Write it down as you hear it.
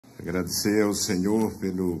Agradecer ao Senhor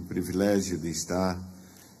pelo privilégio de estar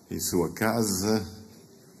em sua casa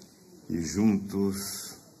e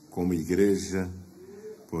juntos, como igreja,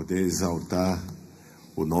 poder exaltar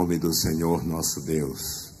o nome do Senhor nosso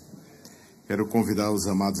Deus. Quero convidar os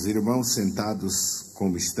amados irmãos sentados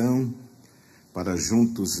como estão, para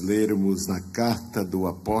juntos lermos na carta do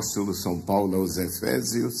apóstolo São Paulo aos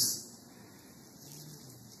Efésios.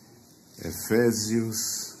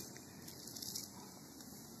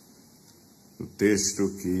 O texto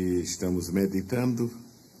que estamos meditando,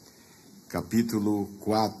 capítulo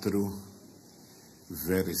 4,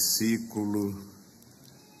 versículo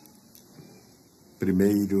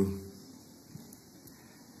 1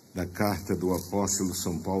 da carta do apóstolo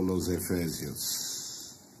São Paulo aos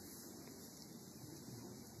Efésios.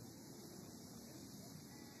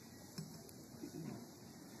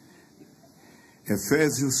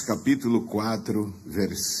 Efésios capítulo 4,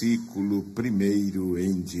 versículo 1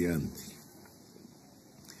 em diante.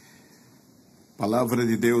 A palavra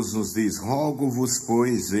de Deus nos diz: rogo-vos,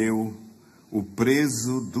 pois eu, o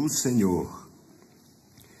preso do Senhor,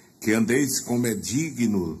 que andeis como é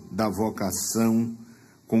digno da vocação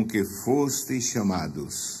com que fostes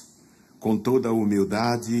chamados, com toda a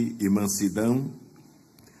humildade e mansidão,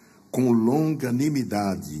 com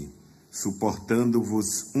longanimidade,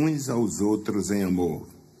 suportando-vos uns aos outros em amor,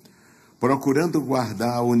 procurando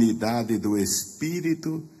guardar a unidade do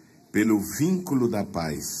Espírito pelo vínculo da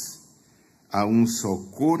paz. Há um só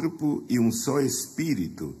corpo e um só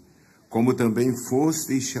Espírito, como também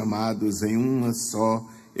fostes chamados em uma só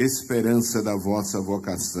esperança da vossa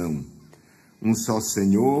vocação. Um só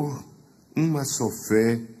Senhor, uma só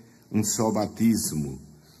fé, um só batismo,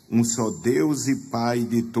 um só Deus e Pai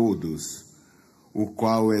de todos, o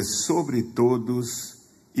qual é sobre todos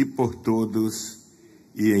e por todos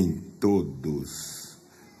e em todos.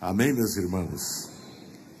 Amém, meus irmãos?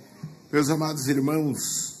 Meus amados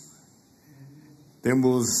irmãos,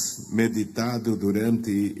 temos meditado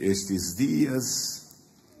durante estes dias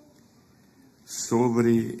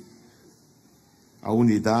sobre a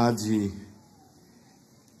unidade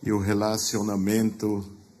e o relacionamento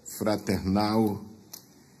fraternal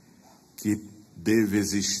que deve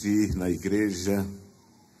existir na Igreja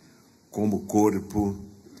como corpo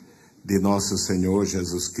de nosso Senhor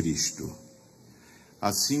Jesus Cristo.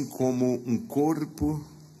 Assim como um corpo,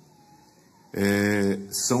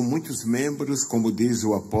 são muitos membros, como diz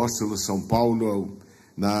o apóstolo São Paulo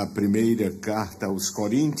na primeira carta aos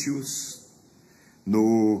Coríntios,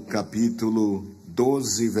 no capítulo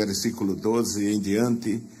 12, versículo 12 em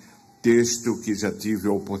diante, texto que já tive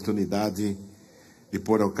a oportunidade de,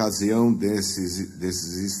 por ocasião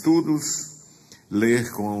desses estudos,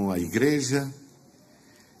 ler com a Igreja.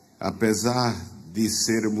 Apesar de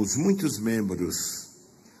sermos muitos membros,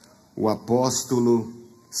 o apóstolo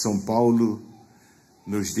São Paulo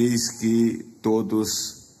nos diz que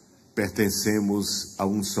todos pertencemos a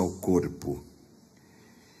um só corpo.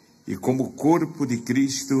 E como corpo de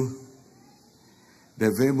Cristo,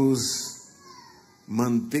 devemos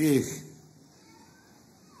manter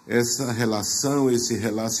essa relação, esse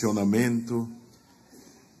relacionamento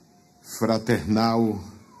fraternal,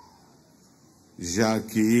 já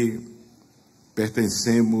que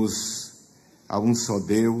pertencemos a um só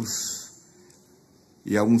Deus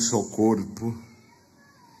e a um só corpo.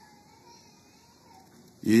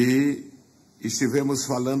 E estivemos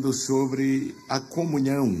falando sobre a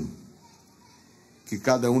comunhão que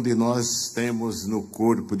cada um de nós temos no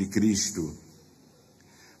corpo de Cristo.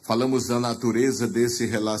 Falamos da natureza desse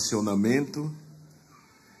relacionamento,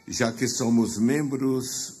 já que somos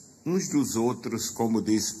membros uns dos outros, como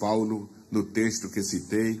diz Paulo no texto que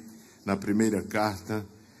citei, na primeira carta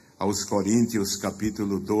aos Coríntios,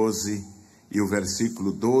 capítulo 12 e o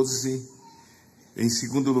versículo 12. Em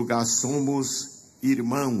segundo lugar, somos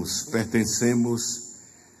irmãos, pertencemos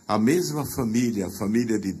à mesma família, a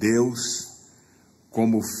família de Deus,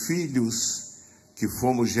 como filhos que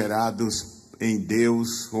fomos gerados em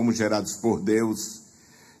Deus, fomos gerados por Deus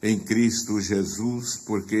em Cristo Jesus,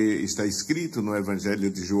 porque está escrito no Evangelho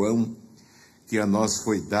de João que a nós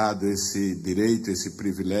foi dado esse direito, esse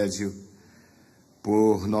privilégio,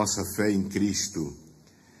 por nossa fé em Cristo.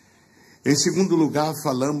 Em segundo lugar,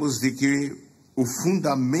 falamos de que o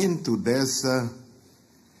fundamento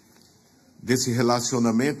desse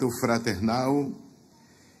relacionamento fraternal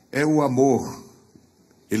é o amor.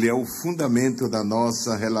 Ele é o fundamento da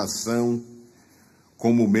nossa relação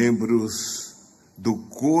como membros do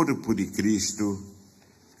corpo de Cristo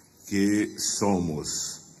que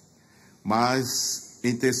somos. Mas,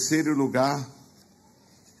 em terceiro lugar,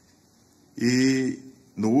 e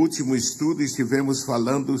no último estudo estivemos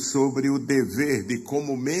falando sobre o dever de,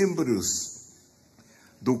 como membros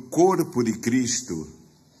do corpo de Cristo,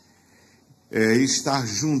 estar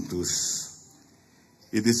juntos.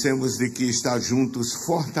 E dissemos de que estar juntos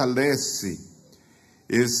fortalece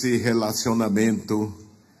esse relacionamento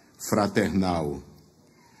fraternal.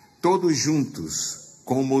 Todos juntos,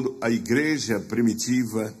 como a igreja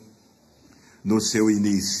primitiva no seu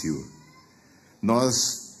início.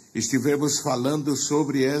 Nós estivemos falando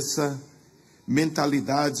sobre essa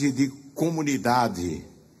mentalidade de comunidade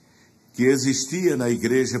que existia na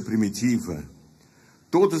igreja primitiva.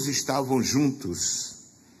 Todos estavam juntos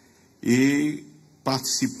e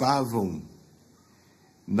participavam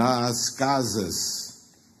nas casas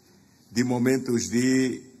de momentos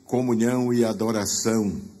de comunhão e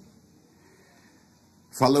adoração.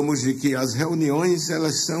 Falamos de que as reuniões,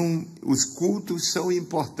 os cultos são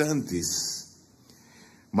importantes,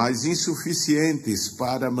 mas insuficientes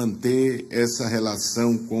para manter essa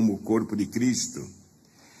relação como corpo de Cristo.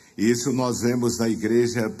 Isso nós vemos na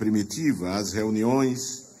igreja primitiva, as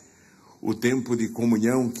reuniões, o tempo de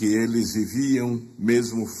comunhão que eles viviam,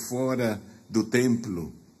 mesmo fora do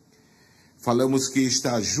templo. Falamos que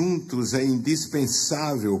estar juntos é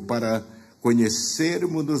indispensável para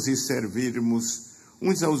conhecermos e servirmos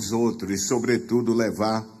uns aos outros, e sobretudo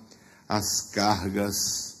levar as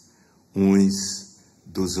cargas uns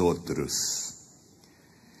dos outros.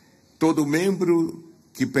 Todo membro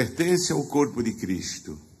que pertence ao corpo de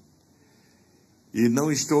Cristo, e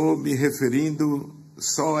não estou me referindo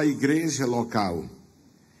só à igreja local,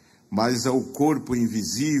 mas ao corpo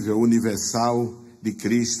invisível, universal de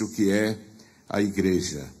Cristo, que é a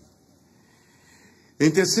igreja.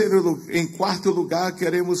 Em quarto lugar,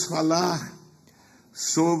 queremos falar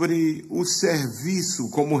sobre o serviço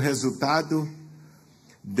como resultado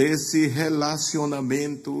desse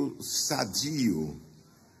relacionamento sadio.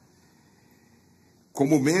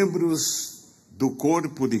 Como membros do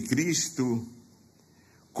corpo de Cristo,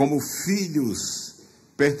 como filhos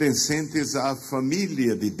pertencentes à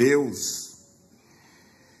família de Deus,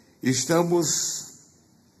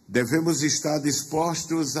 devemos estar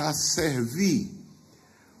dispostos a servir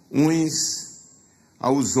uns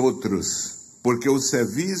aos outros, porque o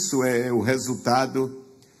serviço é o resultado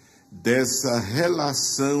dessa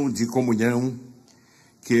relação de comunhão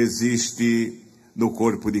que existe no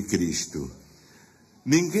corpo de Cristo.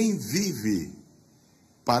 Ninguém vive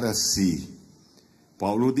para si.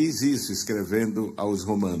 Paulo diz isso escrevendo aos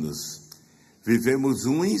Romanos. Vivemos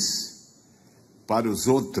uns para os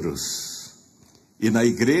outros. E na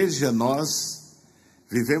igreja nós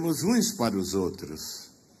vivemos uns para os outros.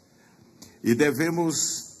 E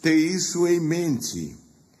devemos ter isso em mente.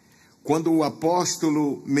 Quando o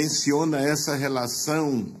apóstolo menciona essa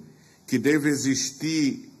relação que deve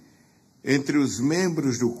existir entre os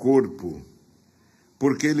membros do corpo,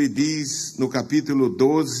 porque ele diz no capítulo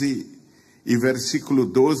 12 e versículo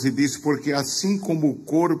 12, diz: porque assim como o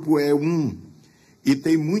corpo é um e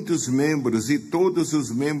tem muitos membros, e todos os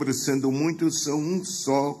membros, sendo muitos, são um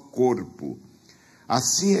só corpo,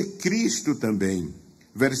 assim é Cristo também.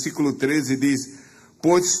 Versículo 13 diz: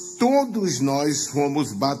 pois todos nós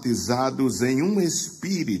fomos batizados em um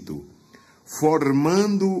Espírito,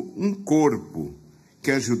 formando um corpo,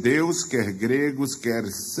 quer judeus, quer gregos,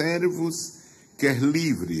 quer servos, quer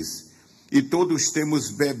livres, e todos temos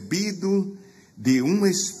bebido de um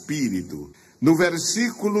Espírito. No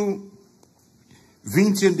versículo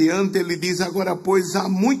 20 em diante, ele diz: agora, pois, há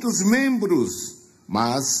muitos membros,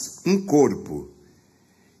 mas um corpo.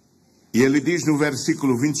 E ele diz no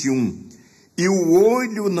versículo 21, e o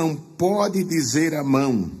olho não pode dizer à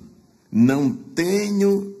mão, não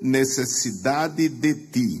tenho necessidade de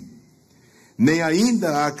ti, nem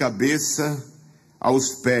ainda a cabeça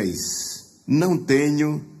aos pés, não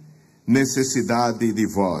tenho necessidade de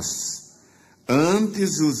vós.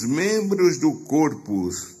 Antes, os membros do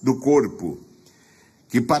corpo,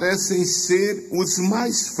 que parecem ser os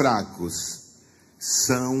mais fracos,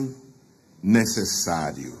 são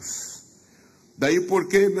necessários. Daí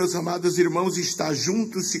porque, meus amados irmãos, estar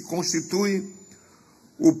juntos se constitui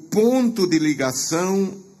o ponto de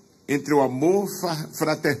ligação entre o amor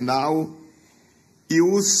fraternal e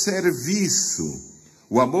o serviço.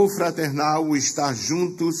 O amor fraternal, o estar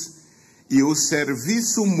juntos e o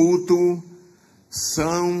serviço mútuo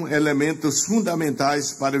são elementos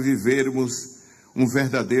fundamentais para vivermos um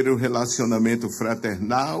verdadeiro relacionamento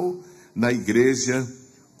fraternal na igreja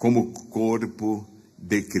como corpo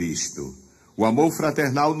de Cristo. O amor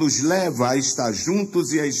fraternal nos leva a estar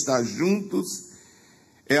juntos, e a estar juntos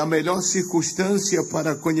é a melhor circunstância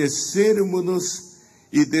para conhecermos-nos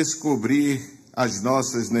e descobrir as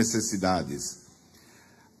nossas necessidades.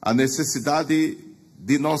 A necessidade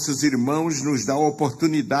de nossos irmãos nos dá a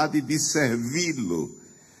oportunidade de servi-lo,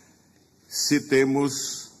 se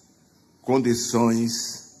temos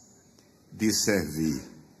condições de servir.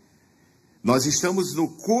 Nós estamos no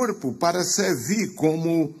corpo para servir,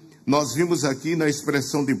 como nós vimos aqui na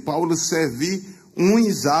expressão de Paulo, servir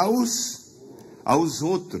uns aos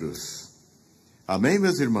outros. Amém,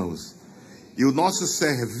 meus irmãos? E o nosso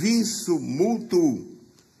serviço mútuo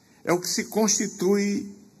é o que se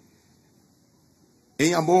constitui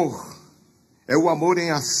em amor. É o amor em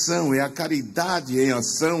ação, é a caridade em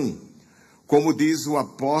ação. Como diz o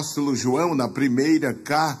apóstolo João na primeira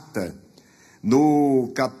carta,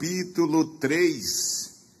 no capítulo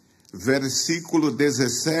 3, versículo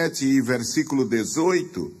 17 e versículo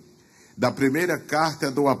 18, da primeira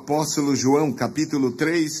carta do apóstolo João, capítulo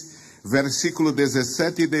 3, versículo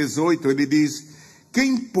 17 e 18, ele diz: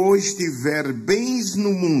 quem, pois, tiver bens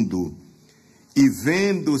no mundo e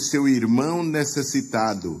vendo seu irmão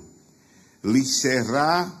necessitado, lhe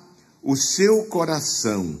cerrar o seu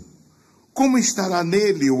coração, como estará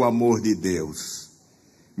nele o amor de Deus?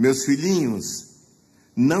 Meus filhinhos,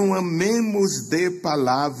 não amemos de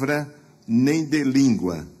palavra nem de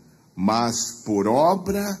língua, mas por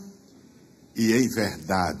obra e em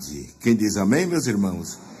verdade. Quem diz amém, meus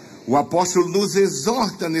irmãos? O apóstolo nos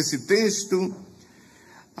exorta nesse texto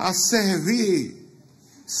a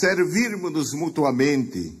servirmos-nos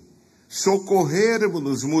mutuamente,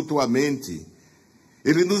 socorrermos-nos mutuamente.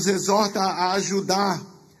 Ele nos exorta a ajudar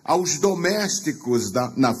aos domésticos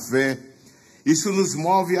na fé. Isso nos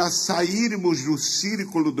move a sairmos do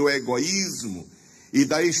círculo do egoísmo e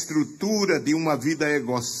da estrutura de uma vida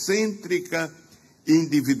egocêntrica e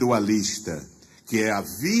individualista, que é a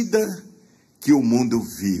vida que o mundo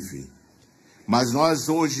vive. Mas nós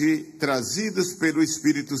hoje, trazidos pelo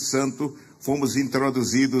Espírito Santo, fomos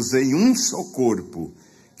introduzidos em um só corpo,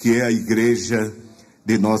 que é a Igreja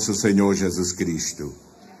de nosso Senhor Jesus Cristo.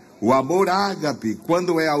 O amor ágape,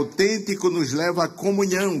 quando é autêntico, nos leva à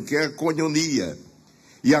comunhão, que é a koinonia.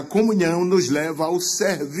 E a comunhão nos leva ao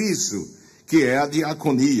serviço, que é a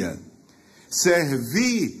diaconia.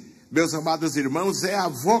 Servir, meus amados irmãos, é a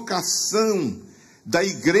vocação da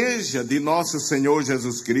Igreja de nosso Senhor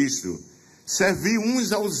Jesus Cristo. Servir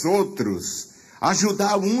uns aos outros,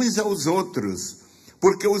 ajudar uns aos outros,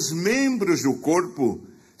 porque os membros do corpo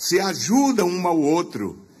se ajudam um ao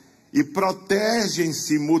outro e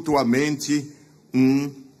protegem-se mutuamente um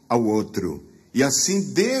ao outro. E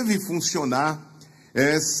assim deve funcionar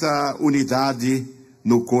essa unidade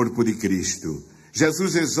no corpo de Cristo.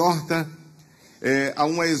 Jesus exorta, há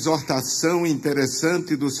uma exortação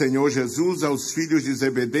interessante do Senhor Jesus aos filhos de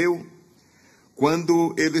Zebedeu,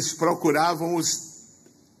 quando eles procuravam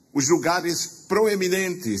os lugares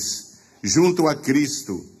proeminentes junto a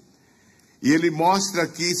Cristo. E ele mostra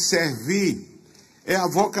que servir é a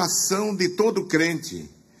vocação de todo crente.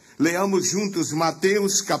 Leamos juntos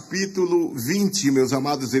Mateus capítulo 20, meus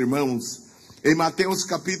amados irmãos. Em Mateus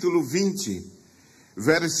capítulo 20,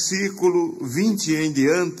 versículo 20 em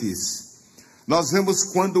diante, nós vemos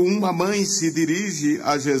quando uma mãe se dirige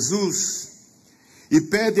a Jesus e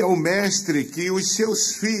pede ao mestre que os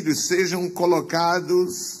seus filhos sejam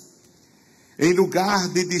colocados em lugar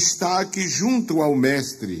de destaque junto ao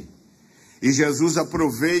mestre. E Jesus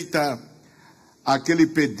aproveita aquele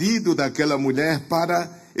pedido daquela mulher para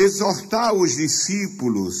exortar os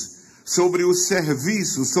discípulos sobre o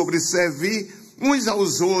serviço, sobre servir uns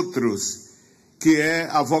aos outros, que é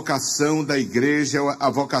a vocação da igreja, a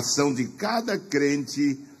vocação de cada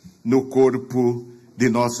crente no corpo de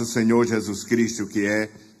nosso Senhor Jesus Cristo, que é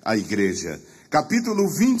a igreja. Capítulo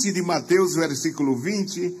 20 de Mateus, versículo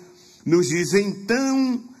 20, nos diz: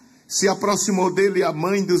 então se aproximou dele a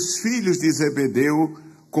mãe dos filhos de Zebedeu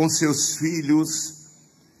com seus filhos,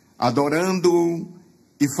 adorando-o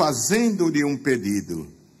e fazendo-lhe um pedido.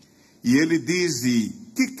 E ele diz-lhe: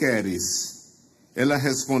 que queres? Ela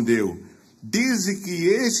respondeu: dize que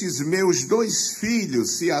estes meus 2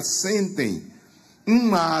 filhos se assentem,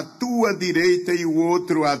 uma à tua direita e o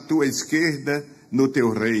outro à tua esquerda, no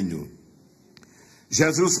teu reino.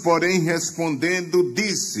 Jesus, porém, respondendo,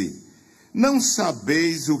 disse: não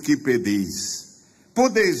sabeis o que pedis.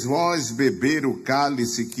 Podeis vós beber o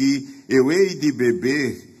cálice que eu hei de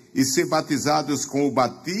beber e ser batizados com o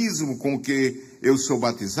batismo com que eu sou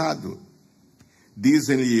batizado?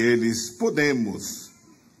 Dizem-lhe eles: podemos.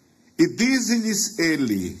 E diz-lhes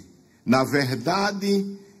ele: na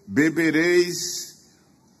verdade, bebereis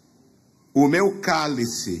o meu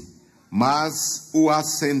cálice, mas o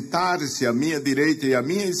assentar-se à minha direita e à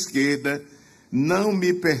minha esquerda não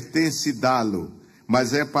me pertence dá-lo,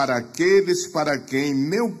 mas é para aqueles para quem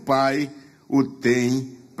meu Pai o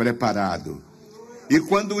tem preparado. E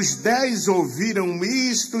quando os 10 ouviram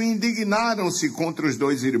isto, indignaram-se contra os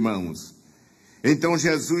 2 irmãos. Então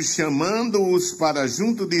Jesus, chamando-os para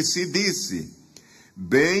junto de si, disse: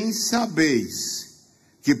 bem sabeis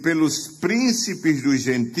que pelos príncipes dos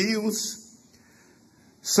gentios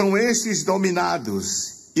são estes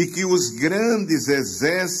dominados, e que os grandes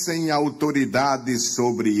exercem autoridade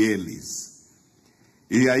sobre eles.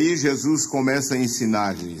 E aí Jesus começa a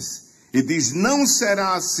ensinar-lhes, e diz: não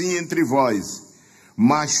será assim entre vós,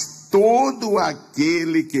 mas todo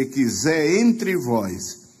aquele que quiser entre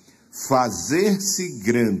vós fazer-se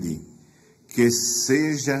grande, que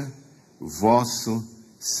seja vosso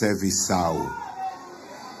serviçal.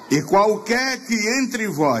 E qualquer que entre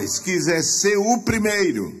vós quiser ser o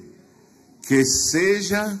primeiro, que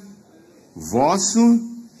seja vosso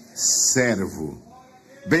servo.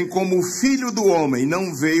 Bem como o Filho do Homem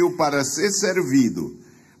não veio para ser servido,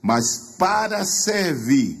 mas para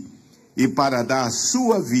servir e para dar a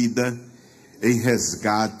sua vida em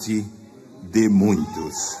resgate de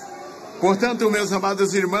muitos. Portanto, meus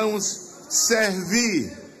amados irmãos,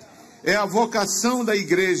 servir é a vocação da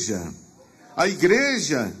igreja. A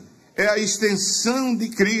igreja é a extensão de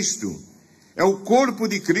Cristo, é o corpo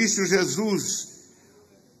de Cristo Jesus,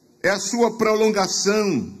 é a sua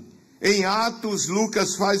prolongação. Em Atos,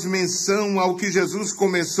 Lucas faz menção ao que Jesus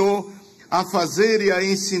começou a fazer e a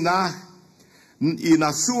ensinar, e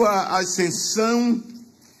na sua ascensão,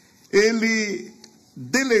 ele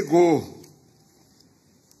delegou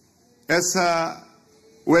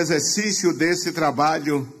o exercício desse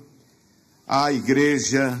trabalho à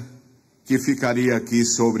igreja que ficaria aqui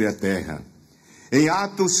sobre a terra. Em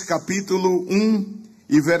Atos capítulo 1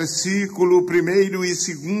 e versículo 1 e 2,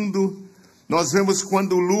 nós vemos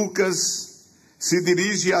quando Lucas se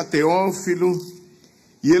dirige a Teófilo,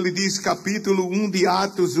 e ele diz, capítulo 1 de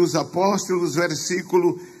Atos dos Apóstolos,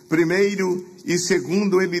 versículo 1 e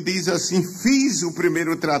 2, ele diz assim: fiz o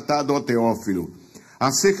primeiro tratado ao Teófilo,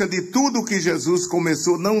 acerca de tudo que Jesus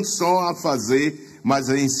começou não só a fazer, mas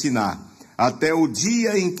a ensinar, até o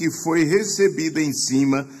dia em que foi recebido em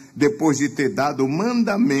cima, depois de ter dado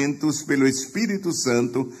mandamentos pelo Espírito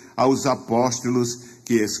Santo aos apóstolos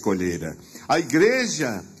que escolhera. A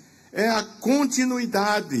igreja é a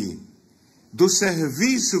continuidade do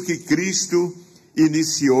serviço que Cristo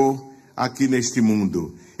iniciou aqui neste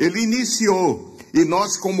mundo. Ele iniciou, e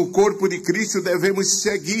nós como corpo de Cristo devemos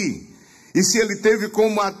seguir. E se ele teve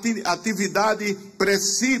como atividade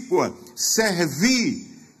precípua servir,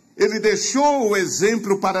 ele deixou o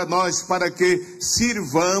exemplo para nós, para que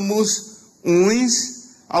sirvamos uns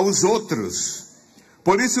aos outros.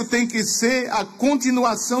 Por isso tem que ser a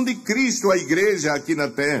continuação de Cristo, a igreja aqui na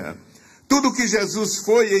terra. Tudo que Jesus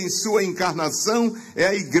foi em sua encarnação é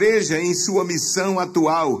a igreja em sua missão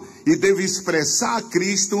atual, e deve expressar a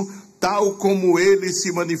Cristo tal como ele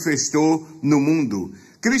se manifestou no mundo.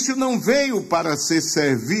 Cristo não veio para ser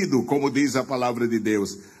servido, como diz a palavra de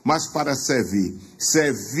Deus, mas para servir.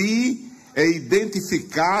 Servir é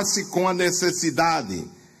identificar-se com a necessidade,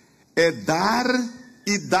 é dar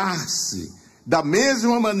e dar-se. Da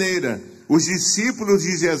mesma maneira, os discípulos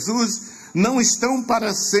de Jesus não estão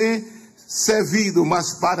para ser servido,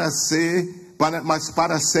 mas para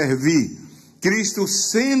servir. Cristo,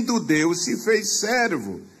 sendo Deus, se fez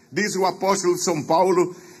servo, diz o apóstolo São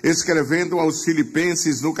Paulo, escrevendo aos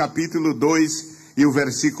Filipenses no capítulo 2 e o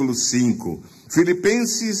versículo 5.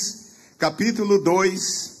 Filipenses capítulo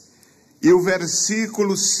 2 e o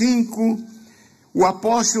versículo 5, o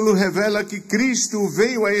apóstolo revela que Cristo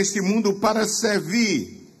veio a este mundo para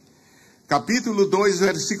servir. Capítulo 2,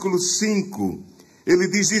 versículo 5, ele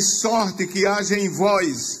diz: de sorte que haja em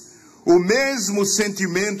vós o mesmo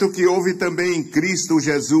sentimento que houve também em Cristo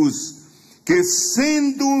Jesus, que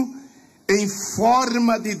sendo em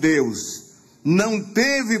forma de Deus, não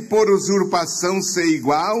teve por usurpação ser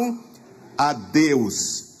igual a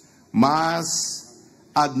Deus, mas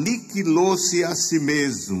aniquilou-se a si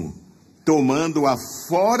mesmo, tomando a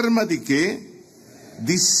forma de quê?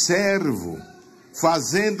 De servo,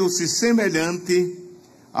 fazendo-se semelhante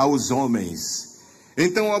aos homens.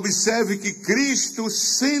 Então observe que Cristo,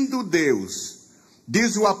 sendo Deus,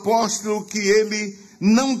 diz o apóstolo que ele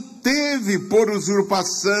não teve por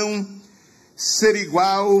usurpação ser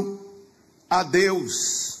igual a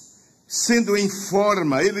Deus, sendo em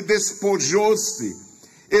forma, ele despojou-se,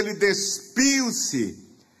 ele despiu-se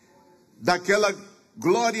daquela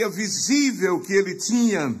glória visível que ele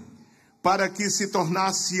tinha, para que se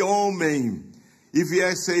tornasse homem e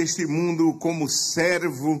viesse a este mundo como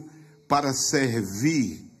servo para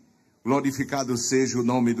servir. Glorificado seja o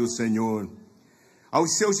nome do Senhor.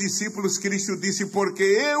 Aos seus discípulos Cristo disse: porque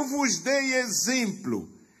eu vos dei exemplo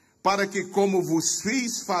para que como vos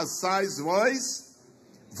fiz, façais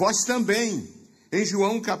vós também. Em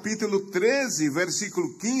João capítulo 13,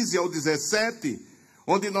 versículo 15 ao 17,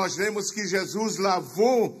 onde nós lemos que Jesus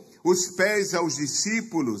lavou os pés aos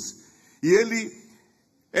discípulos, e ele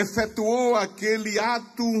efetuou aquele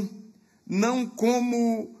ato não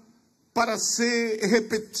como para ser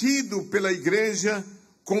repetido pela igreja,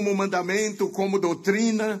 como mandamento, como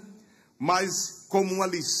doutrina, mas como uma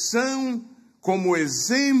lição, como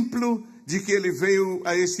exemplo de que ele veio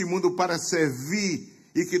a este mundo para servir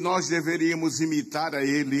e que nós deveríamos imitar a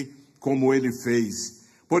ele como ele fez.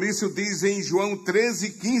 Por isso diz em João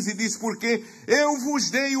 13:15, diz, porque eu vos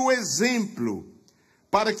dei o exemplo,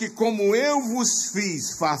 para que como eu vos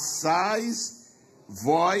fiz, façais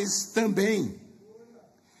vós também.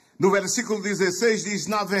 No versículo 16 diz,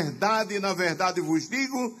 na verdade vos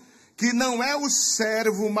digo, que não é o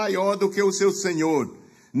servo maior do que o seu senhor,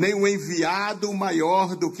 nem o enviado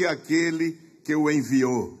maior do que aquele que o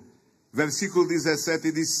enviou. Versículo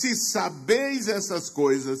 17 diz, se sabeis essas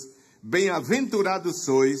coisas, bem-aventurados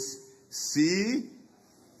sois, se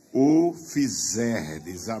o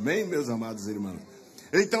fizerdes. Amém, meus amados irmãos?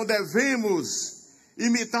 Então devemos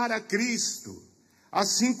imitar a Cristo,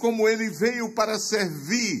 assim como ele veio para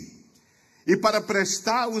servir, e para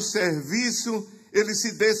prestar o serviço, ele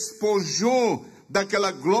se despojou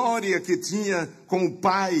daquela glória que tinha com o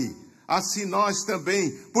Pai, assim nós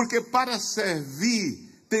também, porque para servir,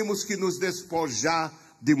 temos que nos despojar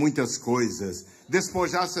de muitas coisas,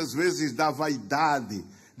 despojar-se às vezes da vaidade,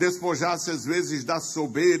 despojar-se às vezes da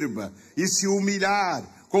soberba, e se humilhar,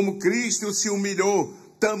 como Cristo se humilhou,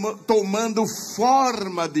 tomando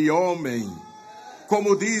forma de homem,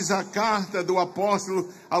 como diz a carta do apóstolo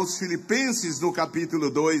aos Filipenses no capítulo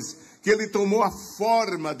 2, que ele tomou a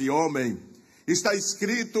forma de homem. Está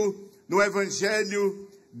escrito no Evangelho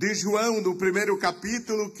de João, no primeiro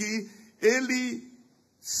capítulo, que ele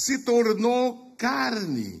se tornou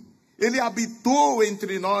carne, ele habitou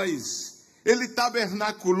entre nós, ele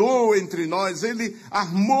tabernaculou entre nós, ele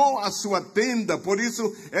armou a sua tenda, por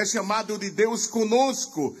isso é chamado de Deus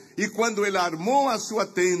conosco. E quando ele armou a sua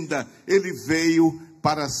tenda, ele veio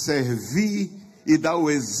para servir e dar o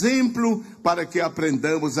exemplo para que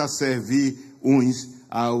aprendamos a servir uns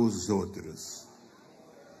aos outros.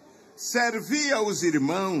 Servir aos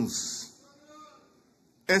irmãos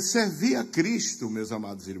é servir a Cristo, meus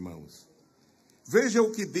amados irmãos. Veja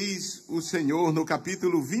o que diz o Senhor no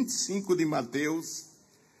capítulo 25 de Mateus,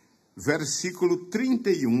 versículo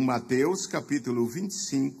 31. Mateus, capítulo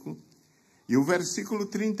 25, e o versículo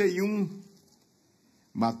 31.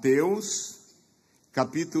 Mateus,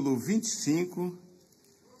 capítulo 25,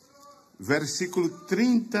 versículo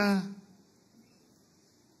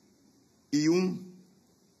 31.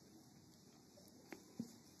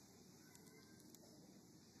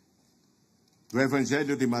 Do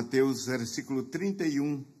Evangelho de Mateus, versículo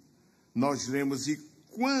 31, nós lemos, e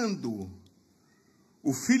quando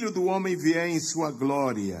o Filho do Homem vier em sua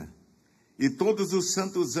glória, e todos os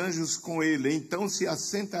santos anjos com ele, então se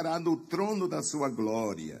assentará no trono da sua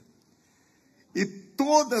glória. E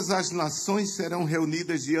todas as nações serão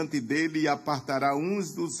reunidas diante dele, e apartará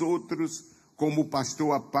uns dos outros, como o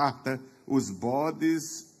pastor aparta os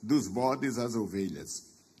bodes dos bodes as ovelhas.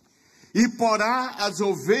 E porá as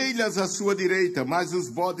ovelhas à sua direita, mas os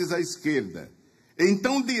bodes à esquerda.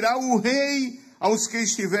 Então dirá o rei aos que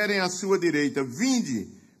estiverem à sua direita, vinde,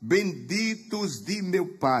 benditos de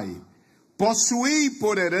meu Pai, possuí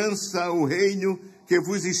por herança o reino que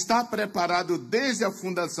vos está preparado desde a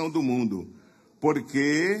fundação do mundo.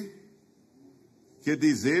 Porque, que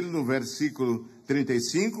diz ele no versículo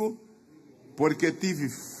 35, porque tive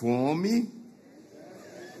fome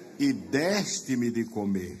e deste-me de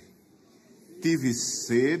comer. Tive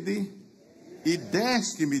sede e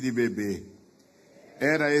deste-me de beber.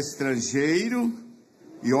 Era estrangeiro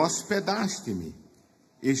e hospedaste-me.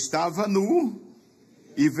 Estava nu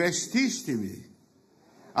e vestiste-me.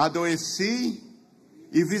 Adoeci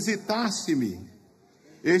e visitaste-me.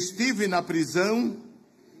 Estive na prisão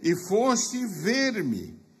e foste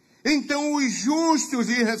ver-me. Então os justos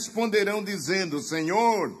lhe responderão dizendo,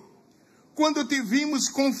 Senhor, quando te vimos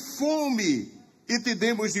com fome e te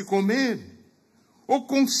demos de comer, ou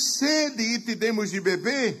com sede e te demos de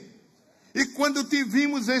beber? E quando te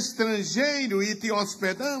vimos estrangeiro e te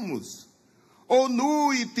hospedamos? Ou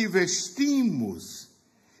nu e te vestimos?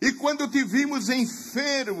 E quando te vimos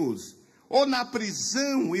enfermos, ou na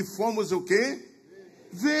prisão e fomos o quê?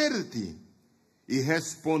 Ver-te. E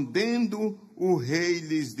respondendo o rei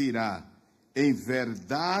lhes dirá, em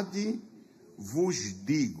verdade vos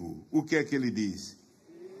digo. O que é que ele diz?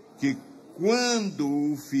 Que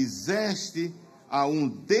quando o fizeste a um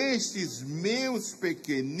destes meus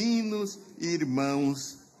pequeninos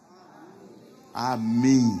irmãos, a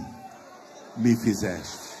mim me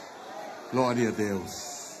fizeste. Glória a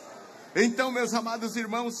Deus. Então, meus amados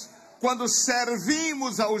irmãos, quando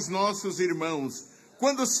servimos aos nossos irmãos,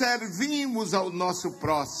 quando servimos ao nosso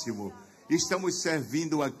próximo, estamos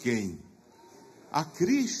servindo a quem? A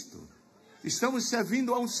Cristo. Estamos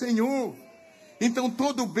servindo ao Senhor. Então,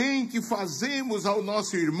 todo o bem que fazemos ao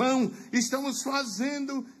nosso irmão, estamos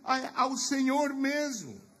fazendo ao Senhor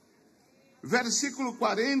mesmo. Versículo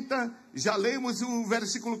 40, já lemos o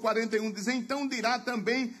versículo 41, diz: então dirá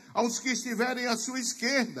também aos que estiverem à sua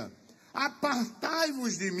esquerda: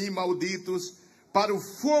 apartai-vos de mim, malditos, para o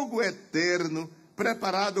fogo eterno,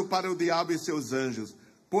 preparado para o diabo e seus anjos.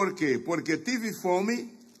 Por quê? Porque tive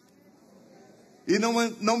fome e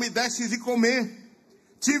não me destes de comer.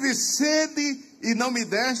 Tive sede e não me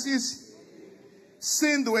destes.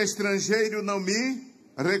 Sendo estrangeiro, não me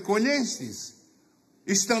recolhestes.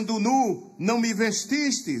 Estando nu, não me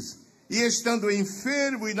vestistes. E estando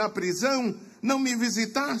enfermo e na prisão, não me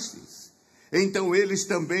visitastes. Então eles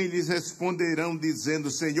também lhes responderão,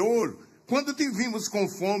 dizendo: Senhor, quando te vimos com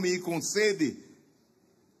fome e com sede,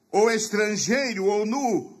 ou estrangeiro, ou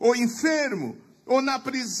nu, ou enfermo, ou na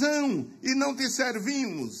prisão, e não te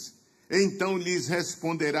servimos? Então lhes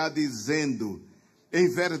responderá, dizendo: em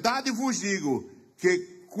verdade vos digo,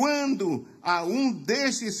 que quando a um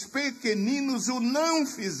destes pequeninos o não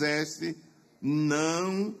fizeste,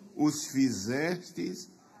 não os fizestes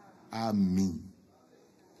a mim.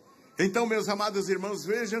 Então, meus amados irmãos,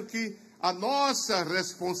 vejam que a nossa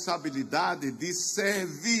responsabilidade de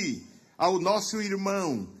servir ao nosso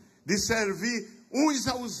irmão, de servir uns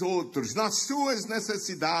aos outros nas suas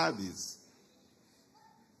necessidades,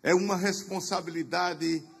 é uma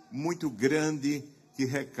responsabilidade muito grande que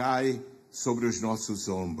recai sobre os nossos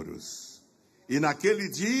ombros. E naquele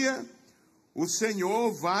dia, o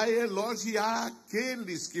Senhor vai elogiar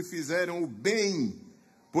aqueles que fizeram o bem,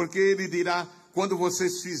 porque Ele dirá: quando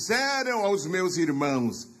vocês fizeram aos meus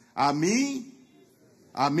irmãos, a mim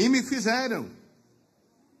me fizeram,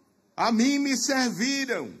 a mim me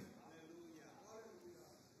serviram.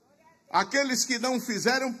 Aqueles que não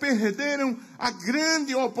fizeram perderam a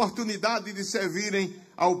grande oportunidade de servirem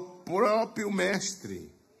ao próprio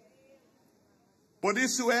Mestre. Por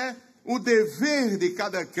isso é o dever de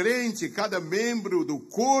cada crente, cada membro do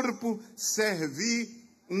corpo, servir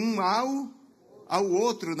um ao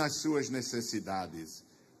outro nas suas necessidades.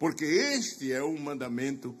 Porque este é o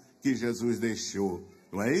mandamento que Jesus deixou.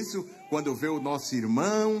 Não é isso? Quando vê o nosso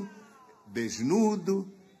irmão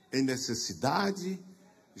desnudo, em necessidade,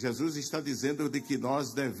 Jesus está dizendo de que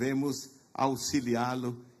nós devemos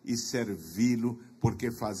auxiliá-lo e servi-lo, porque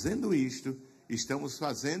fazendo isto, estamos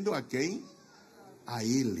fazendo a quem? A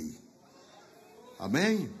Ele.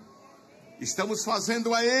 Amém? Estamos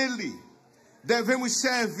fazendo a Ele. Devemos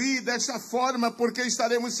servir desta forma, porque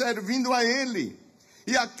estaremos servindo a Ele.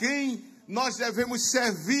 E a quem nós devemos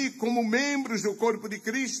servir como membros do corpo de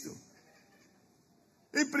Cristo?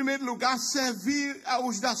 Em primeiro lugar, servir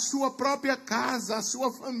aos da sua própria casa, a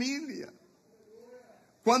sua família.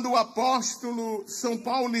 Quando o apóstolo São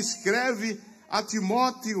Paulo escreve a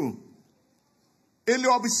Timóteo, ele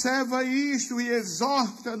observa isto e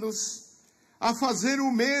exorta-nos a fazer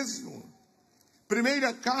o mesmo.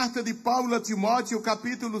 Primeira carta de Paulo a Timóteo,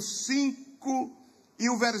 capítulo 5 e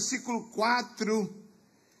o versículo 4.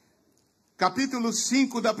 Capítulo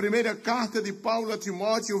 5 da primeira carta de Paulo a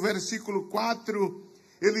Timóteo, o versículo 4.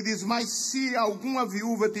 Ele diz: mas se alguma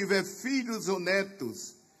viúva tiver filhos ou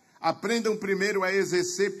netos, aprendam primeiro a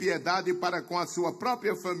exercer piedade para com a sua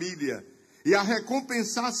própria família e a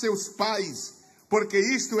recompensar seus pais, porque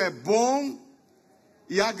isto é bom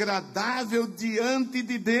e agradável diante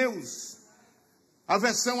de Deus. A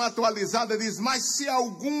versão atualizada diz: mas se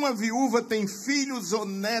alguma viúva tem filhos ou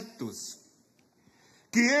netos,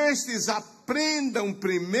 que estes aprendam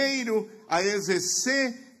primeiro a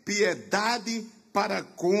exercer piedade para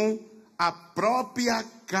com a própria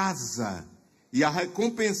casa e a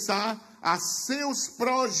recompensar a seus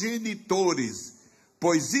progenitores,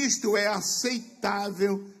 pois isto é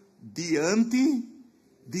aceitável diante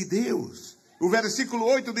de Deus. O versículo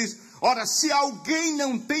 8 diz: ora, se alguém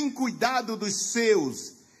não tem cuidado dos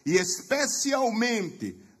seus, e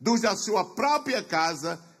especialmente dos da sua própria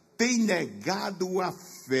casa, tem negado a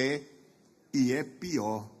fé e é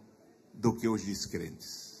pior do que os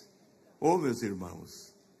descrentes. Oh, meus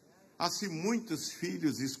irmãos, se muitos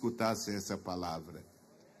filhos escutassem essa palavra,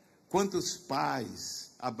 quantos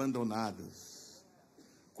pais abandonados,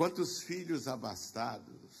 quantos filhos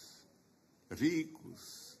abastados,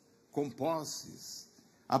 ricos, com posses,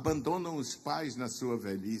 abandonam os pais na sua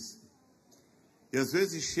velhice. E às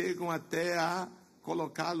vezes chegam até a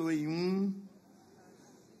colocá-lo em um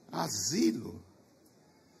asilo.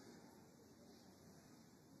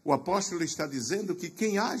 O apóstolo está dizendo que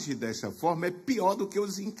quem age dessa forma é pior do que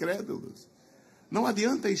os incrédulos. Não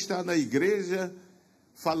adianta estar na igreja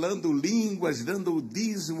falando línguas, dando o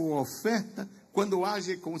dízimo, oferta, quando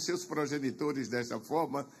age com seus progenitores dessa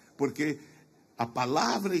forma, porque a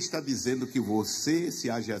palavra está dizendo que você, se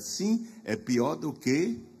age assim, é pior do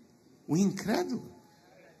que o incrédulo.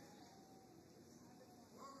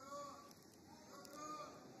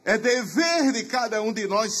 É dever de cada um de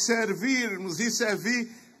nós servirmos e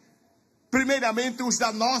servir primeiramente os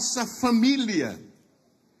da nossa família.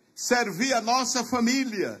 Servir a nossa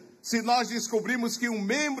família. Se nós descobrimos que um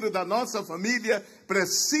membro da nossa família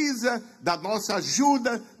precisa da nossa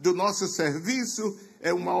ajuda, do nosso serviço,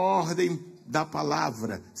 é uma ordem da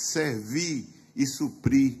palavra, servir e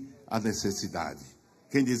suprir a necessidade.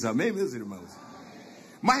 Quem diz amém, meus irmãos?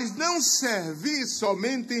 Mas não servir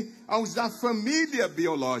somente aos da família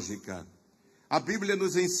biológica. A Bíblia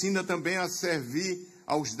nos ensina também a servir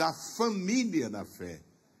aos da família da fé.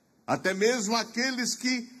 Até mesmo aqueles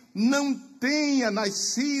que não tenha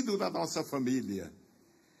nascido da nossa família.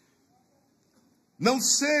 Não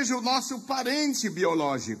seja o nosso parente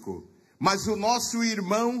biológico, mas o nosso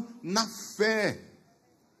irmão na fé.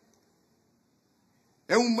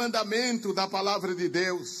 É um mandamento da palavra de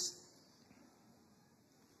Deus.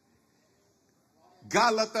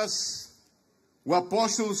 Gálatas, o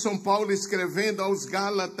apóstolo São Paulo escrevendo aos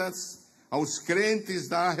Gálatas, aos crentes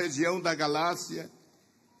da região da Galácia,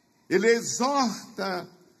 ele exorta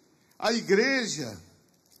a igreja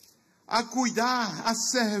a cuidar, a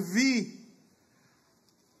servir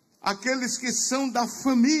aqueles que são da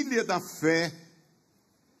família da fé.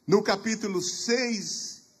 No capítulo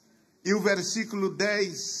 6 e o versículo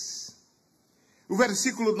 10. O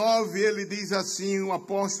versículo 9 ele diz assim, o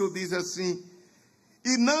apóstolo diz assim: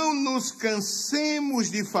 e não nos cansemos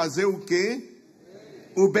de fazer o quê?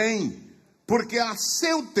 O bem. Porque a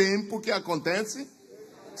seu tempo, o que acontece?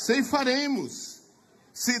 Ceifaremos,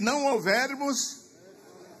 se não houvermos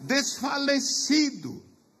desfalecido.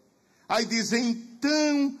 Aí diz,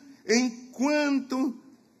 então, enquanto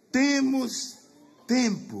temos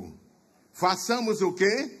tempo, façamos o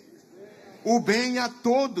quê? O bem a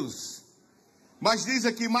todos. Mas diz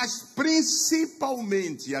aqui, mas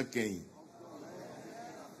principalmente a quem?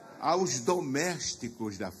 Aos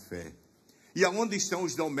domésticos da fé. E aonde estão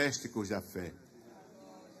os domésticos da fé?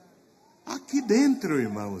 Aqui dentro,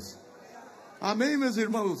 irmãos. Amém, meus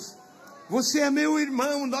irmãos? Você é meu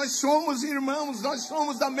irmão, nós somos irmãos, nós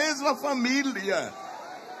somos da mesma família.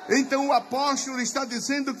 Então o apóstolo está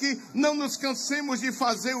dizendo que não nos cansemos de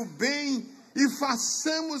fazer o bem e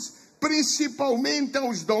façamos principalmente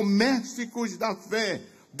aos domésticos da fé.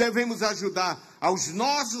 Devemos ajudar aos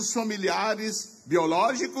nossos familiares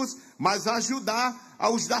biológicos, mas ajudar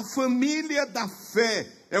aos da família da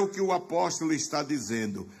fé, é o que o apóstolo está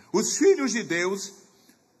dizendo. Os filhos de Deus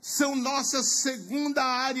são nossa segunda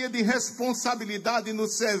área de responsabilidade no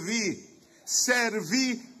servir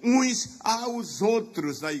uns aos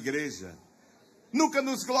outros na igreja. Nunca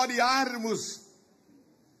nos gloriarmos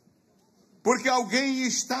porque alguém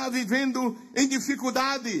está vivendo em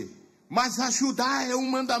dificuldade, mas ajudar é um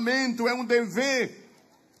mandamento, é um dever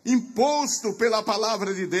imposto pela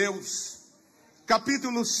palavra de Deus.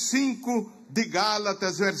 Capítulo 5 de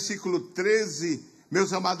Gálatas, versículo 13,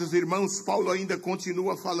 meus amados irmãos, Paulo ainda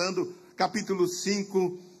continua falando, capítulo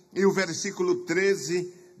 5 e o versículo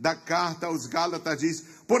 13 da carta aos Gálatas diz: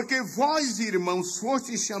 porque vós, irmãos,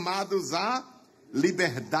 fostes chamados à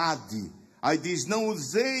liberdade. Aí diz, não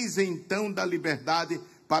useis então da liberdade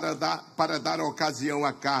para dar ocasião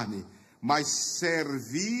à carne, mas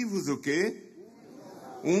servi-vos o quê?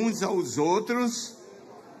 Uns aos outros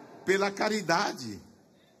pela caridade.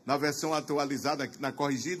 Na versão atualizada, na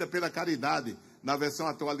corrigida, pela caridade. Na versão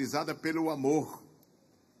atualizada, pelo amor.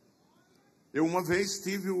 Eu uma vez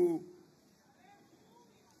tive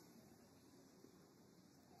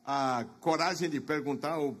a coragem de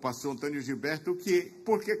perguntar ao pastor Antônio Gilberto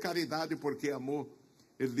por que caridade, por que amor?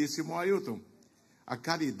 Ele disse, irmão Ailton, a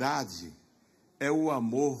caridade é o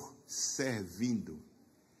amor servindo,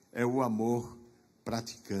 é o amor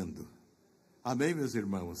praticando. Amém, meus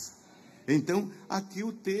irmãos? Então, aqui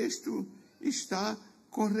o texto está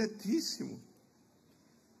corretíssimo.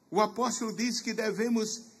 O apóstolo diz que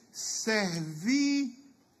devemos servir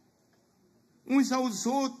uns aos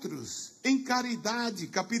outros em caridade,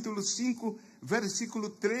 capítulo 5, versículo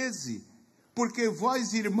 13. Porque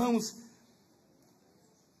vós, irmãos,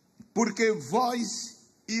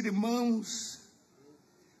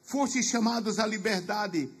 Fostes chamados à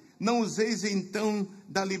liberdade, não useis então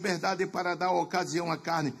da liberdade para dar ocasião à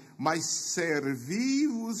carne, mas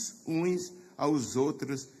servi-vos uns aos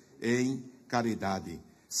outros em caridade.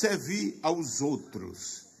 Servir aos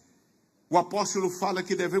outros. O apóstolo fala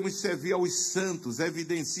que devemos servir aos santos,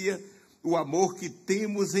 evidencia o amor que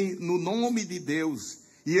temos no nome de Deus.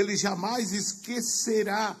 E ele jamais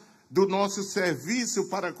esquecerá do nosso serviço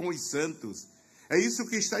para com os santos. É isso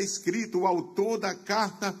que está escrito, o autor da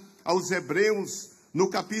carta aos Hebreus, no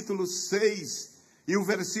capítulo 6 e o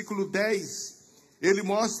versículo 10. Ele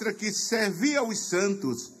mostra que servir aos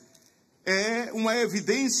santos é uma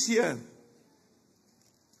evidência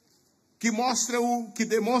que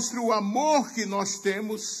demonstra o amor que nós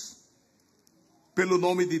temos pelo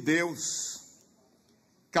nome de Deus.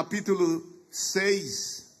 Capítulo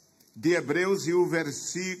 6 de Hebreus e o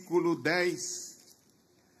versículo 10.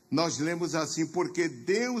 Nós lemos assim: porque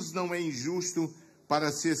Deus não é injusto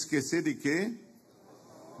para se esquecer de quê?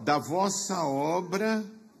 Da vossa obra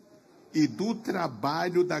e do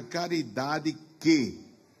trabalho da caridade que,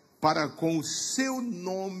 para com o seu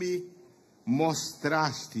nome,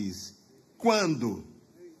 mostrastes. Quando?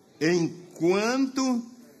 Enquanto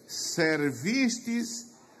servistes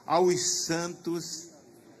aos santos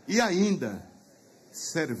e ainda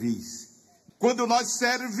servis. Quando nós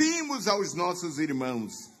servimos aos nossos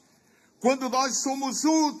irmãos, quando nós somos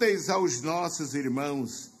úteis aos nossos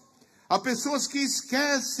irmãos, há pessoas que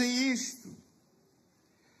esquecem isto.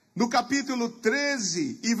 No capítulo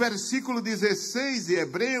 13 e versículo 16 de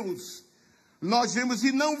Hebreus, nós vemos: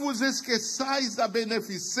 e não vos esqueçais da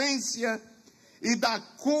beneficência e da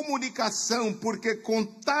comunicação, porque com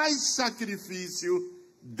tais sacrifício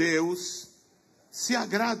Deus se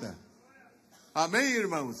agrada. Amém,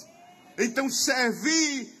 irmãos? Então,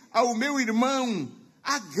 servir ao meu irmão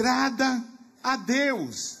agrada a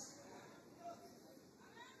Deus.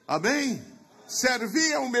 Amém?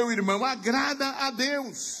 Servir ao meu irmão agrada a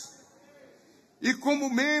Deus. E como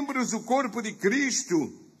membros do corpo de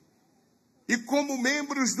Cristo, e como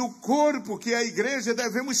membros do corpo que é a igreja,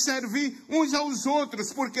 devemos servir uns aos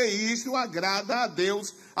outros, porque isso agrada a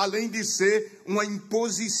Deus, além de ser uma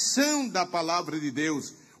imposição da palavra de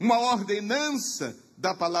Deus, uma ordenança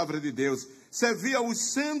da palavra de Deus. Servir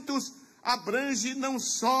aos santos abrange não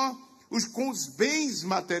só com os bens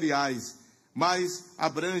materiais, mas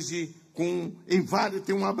abrange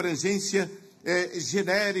tem uma abrangência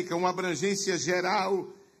genérica, uma abrangência geral,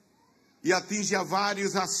 e atinge a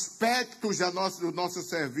vários aspectos do nosso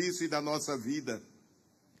serviço e da nossa vida.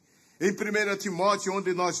 Em 1 Timóteo,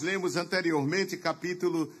 onde nós lemos anteriormente,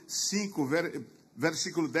 capítulo 5,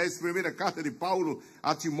 versículo 10, primeira carta de Paulo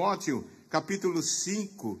a Timóteo, capítulo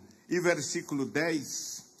 5 e versículo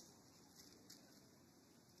 10.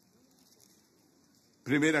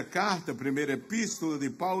 Primeira epístola de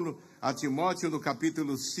Paulo a Timóteo, no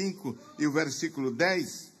capítulo 5 e o versículo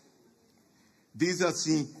 10, diz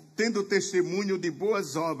assim: tendo testemunho de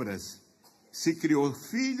boas obras, se criou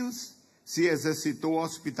filhos, se exercitou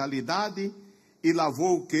hospitalidade e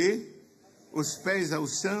lavou o quê? Os pés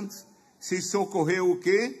aos santos, se socorreu o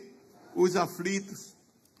quê? Os aflitos,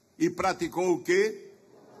 e praticou o quê?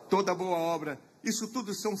 Toda boa obra. Isso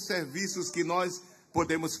tudo são serviços que nós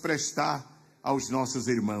podemos prestar aos nossos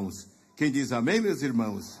irmãos. Quem diz amém, meus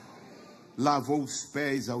irmãos? Lavou os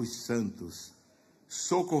pés aos santos,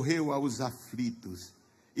 socorreu aos aflitos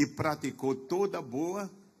e praticou toda boa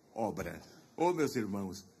obra. Oh, meus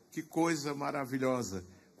irmãos, que coisa maravilhosa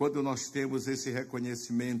quando nós temos esse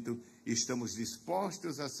reconhecimento e estamos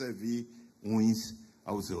dispostos a servir uns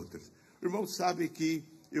aos outros. O irmão sabe que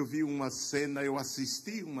eu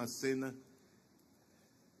assisti uma cena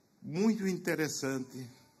muito interessante,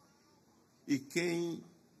 e quem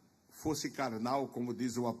fosse carnal, como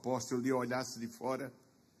diz o apóstolo, e olhasse de fora,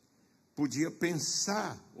 podia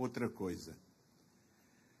pensar outra coisa.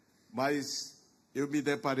 Mas eu me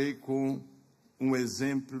deparei com um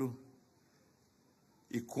exemplo,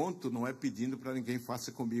 e conto, não é pedindo para ninguém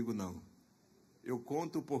faça comigo, não. Eu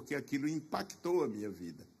conto porque aquilo impactou a minha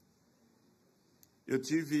vida. Eu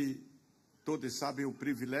tive, todos sabem, o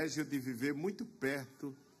privilégio de viver muito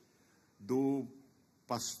perto do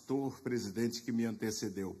pastor presidente que me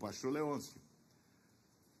antecedeu, o pastor Leôncio.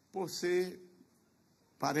 Por ser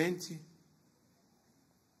parente,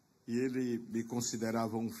 e ele me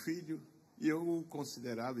considerava um filho, e eu o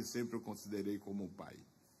considerava e sempre o considerei como um pai.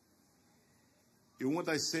 E uma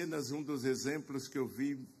das cenas, um dos exemplos que eu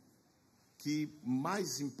vi que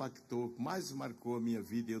mais impactou, mais marcou a minha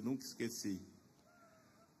vida, e eu nunca esqueci,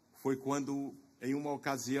 foi quando, em uma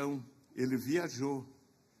ocasião, ele viajou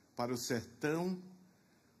para o sertão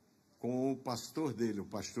com o pastor dele, o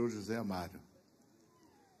pastor José Amaro.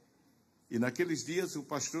 E naqueles dias o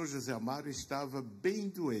pastor José Amaro estava bem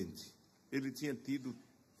doente. Ele tinha tido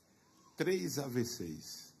 3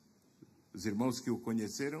 AVCs. Os irmãos que o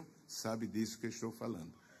conheceram sabem disso que eu estou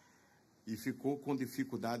falando. E ficou com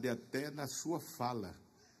dificuldade até na sua fala.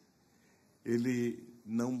 Ele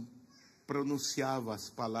não pronunciava as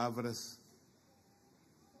palavras,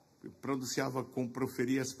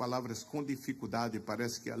 proferia as palavras com dificuldade.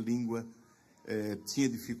 Parece que a língua tinha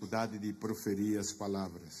dificuldade de proferir as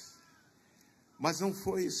palavras. Mas não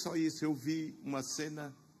foi só isso. Eu vi uma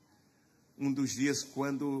cena, um dos dias,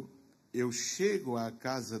 quando eu chego à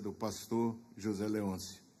casa do pastor José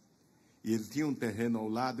Leôncio. E ele tinha um terreno ao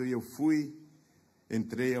lado, e eu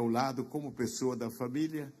entrei ao lado como pessoa da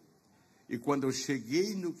família. E quando eu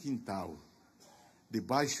cheguei no quintal,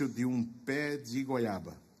 debaixo de um pé de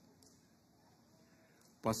goiaba,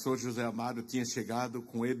 o pastor José Amaro tinha chegado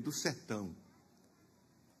com ele do sertão.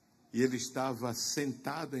 E ele estava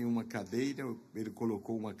sentado em uma cadeira, ele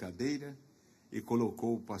colocou uma cadeira e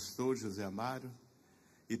colocou o pastor José Amaro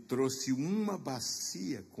e trouxe uma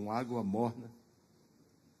bacia com água morna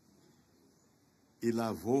e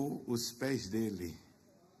lavou os pés dele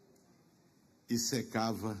e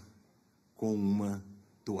secava com uma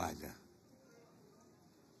toalha.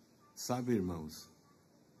 Sabe, irmãos,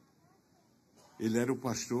 ele era o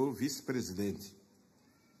pastor vice-presidente.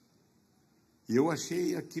 E eu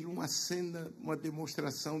achei aquilo uma cena, uma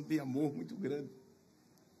demonstração de amor muito grande.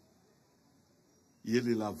 E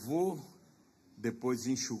ele lavou, depois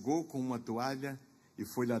enxugou com uma toalha e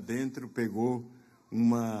foi lá dentro, pegou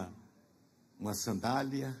uma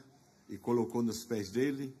sandália e colocou nos pés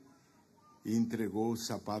dele e entregou o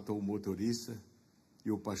sapato ao motorista,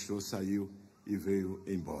 e o pastor saiu e veio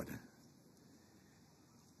embora.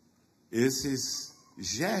 Esses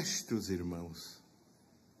gestos, irmãos,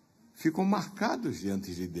 ficam marcados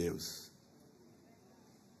diante de Deus.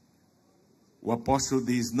 O apóstolo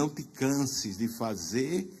diz: não te canses de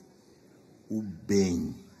fazer o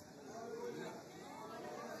bem.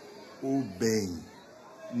 O bem.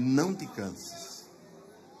 Não te canses.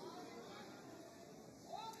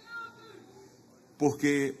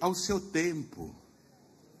 Porque ao seu tempo,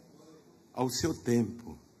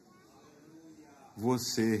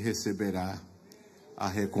 você receberá a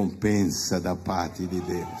recompensa da parte de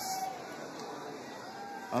Deus.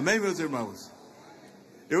 Amém, meus irmãos?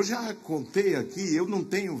 Eu já contei aqui, eu não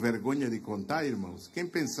tenho vergonha de contar, irmãos. Quem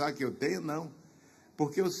pensar que eu tenho, não.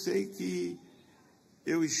 Porque eu sei que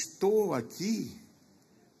eu estou aqui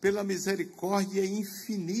pela misericórdia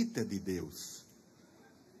infinita de Deus.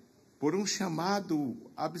 Por um chamado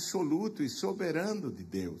absoluto e soberano de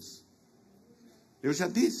Deus. Eu já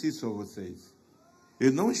disse isso a vocês.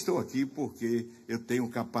 Eu não estou aqui porque eu tenho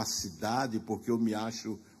capacidade, porque eu me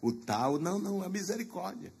acho o tal. Não, a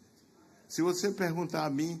misericórdia. Se você perguntar a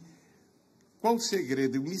mim, qual o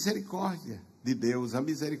segredo? Misericórdia de Deus, a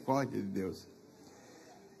misericórdia de Deus.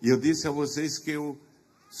 E eu disse a vocês que eu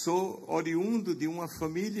sou oriundo de uma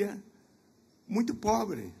família muito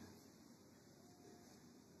pobre.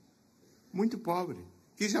 Muito pobre.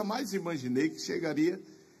 Que jamais imaginei que chegaria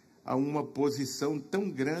a uma posição tão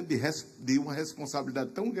grande, de uma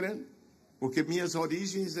responsabilidade tão grande. Porque minhas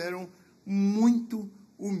origens eram muito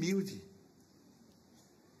humildes.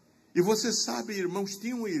 E você sabe, irmãos,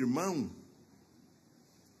 tinha um irmão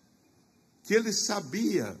que ele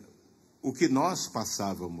sabia o que nós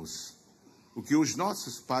passávamos, o que os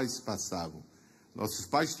nossos pais passavam. Nossos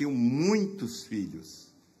pais tinham muitos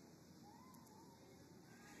filhos.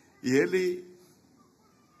 E ele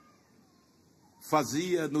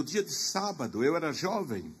fazia, no dia de sábado, eu era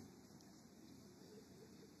jovem,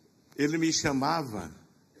 ele me chamava,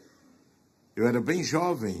 eu era bem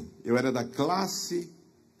jovem, eu era da classe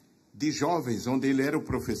de jovens, onde ele era o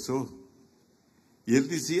professor. E ele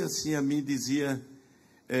dizia assim a mim,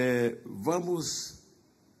 vamos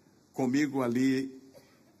comigo ali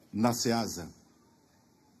na Ceasa.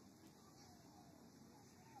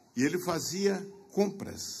 E ele fazia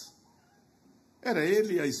compras. Era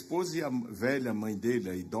ele, a esposa e a velha mãe dele,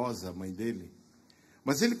 a idosa mãe dele.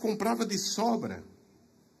 Mas ele comprava de sobra.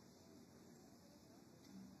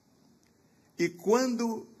 E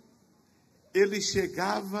quando ele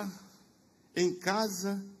chegava em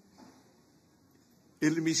casa,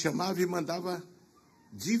 ele me chamava e mandava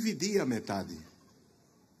dividir a metade.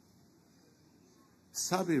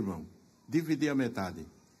 Sabe, irmão? Dividir a metade.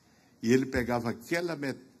 E ele pegava aquela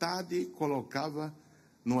metade, colocava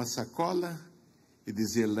numa sacola e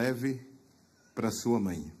dizia: leve para sua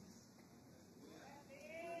mãe.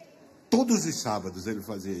 Todos os sábados ele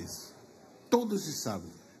fazia isso. Todos os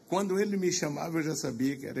sábados. Quando ele me chamava, eu já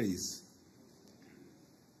sabia que era isso.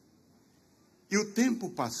 E o tempo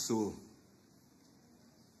passou.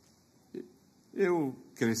 Eu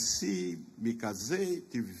cresci, me casei,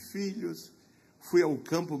 tive filhos, fui ao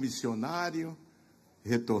campo missionário,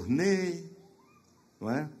 retornei, não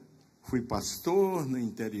é? Fui pastor no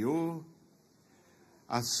interior,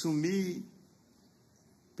 assumi,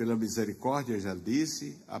 pela misericórdia, já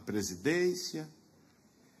disse, a presidência,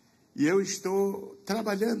 e eu estou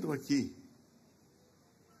trabalhando aqui.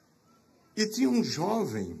 E tinha um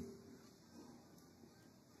jovem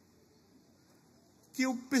que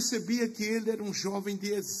eu percebia que ele era um jovem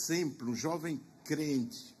de exemplo, um jovem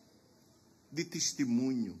crente, de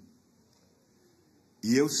testemunho.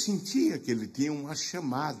 E eu sentia que ele tinha uma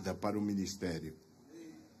chamada para o ministério.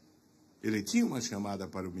 Ele tinha uma chamada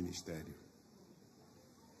para o ministério.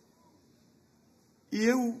 E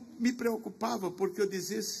eu me preocupava, porque eu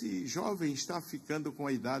dizia, esse jovem está ficando com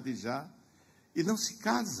a idade já, e não se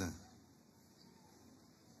casa.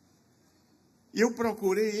 E eu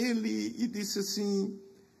procurei ele e disse assim,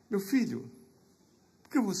 meu filho, por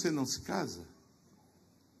que você não se casa?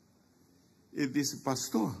 Ele disse,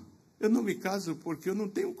 pastor, eu não me caso porque eu não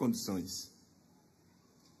tenho condições.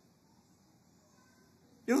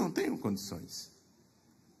 Eu não tenho condições.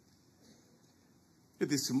 Eu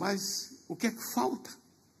disse, mas o que é que falta?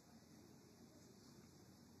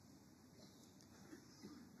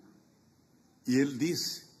 E ele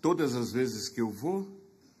disse, todas as vezes que eu vou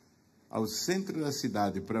ao centro da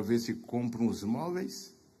cidade para ver se compro uns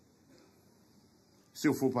móveis, se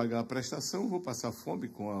eu for pagar a prestação, vou passar fome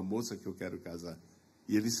com a moça que eu quero casar.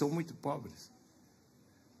 E eles são muito pobres.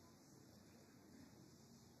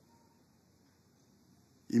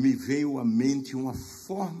 E me veio à mente uma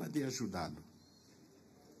forma de ajudá-lo.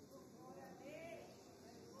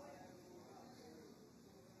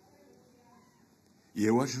 E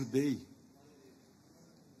eu ajudei.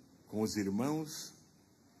 Com os irmãos,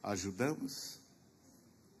 ajudamos.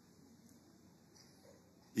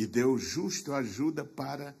 E Deus justo ajuda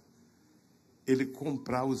para ele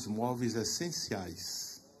comprar os móveis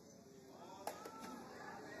essenciais.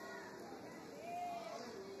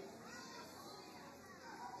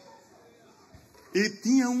 E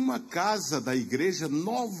tinha uma casa da igreja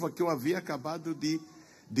nova que eu havia acabado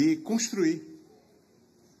de construir,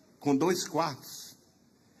 com 2 quartos.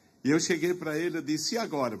 E eu cheguei para ele e disse, e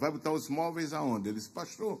agora? Vai botar os móveis aonde? Ele disse,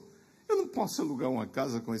 pastor, eu não posso alugar uma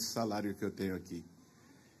casa com esse salário que eu tenho aqui.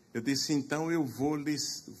 Eu disse, então eu vou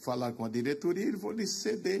lhes falar com a diretoria e vou lhes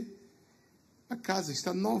ceder. A casa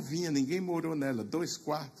está novinha, ninguém morou nela, 2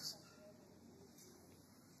 quartos.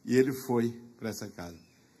 E ele foi para essa casa.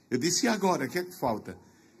 Eu disse, e agora, o que é que falta?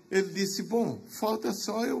 Ele disse, bom, falta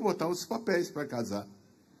só eu botar os papéis para casar.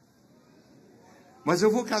 Mas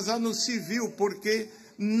eu vou casar no civil, porque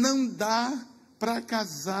não dá para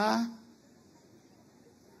casar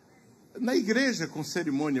na igreja com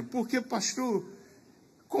cerimônia. Porque, pastor,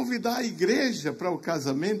 convidar a igreja para o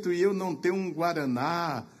casamento e eu não ter um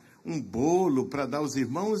guaraná, um bolo para dar aos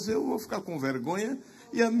irmãos, eu vou ficar com vergonha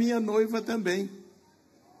e a minha noiva também.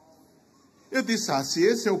 Eu disse, se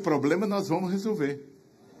esse é o problema, nós vamos resolver.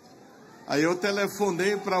 Aí eu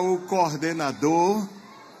telefonei para o coordenador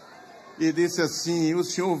e disse assim, o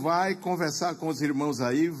senhor vai conversar com os irmãos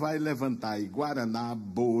aí, vai levantar aí guaraná,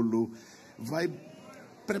 bolo, vai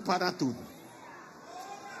preparar tudo.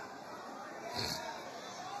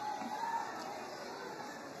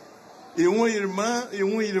 E uma irmã e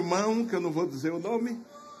um irmão, que eu não vou dizer o nome,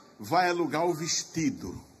 vai alugar o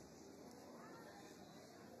vestido.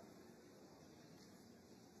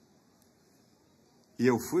 E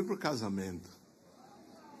eu fui para o casamento.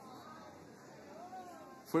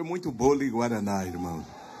 Foi muito bolo e guaraná, irmão.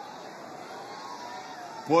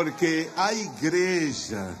 Porque a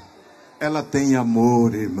igreja, ela tem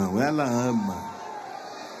amor, irmão. Ela ama.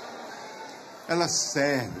 Ela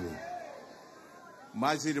serve.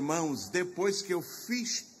 Mas, irmãos, depois que eu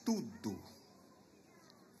fiz tudo, o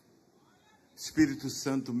Espírito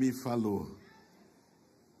Santo me falou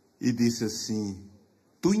e disse assim,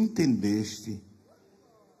 tu entendeste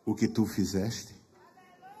o que tu fizeste?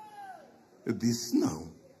 Eu disse,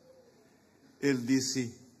 não. Ele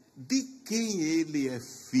disse, de quem ele é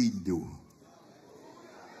filho?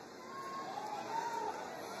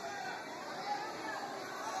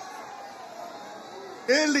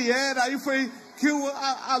 Ele era, aí foi que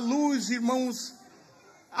a luz, irmãos,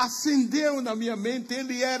 acendeu na minha mente.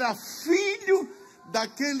 Ele era filho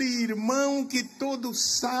daquele irmão que todo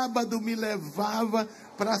sábado me levava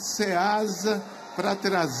para a Ceasa para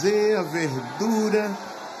trazer a verdura.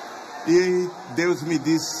 E Deus me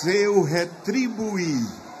disse, eu retribuí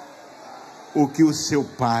o que o seu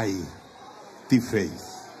pai te fez.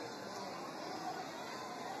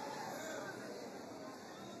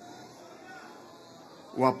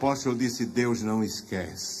 O apóstolo disse: Deus não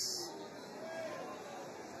esquece.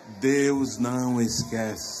 Deus não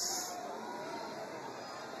esquece.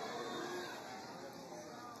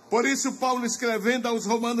 Por isso, Paulo, escrevendo aos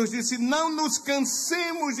Romanos, disse: não nos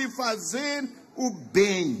cansemos de fazer o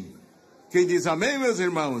bem. Quem diz amém, meus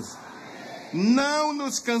irmãos? Amém. Não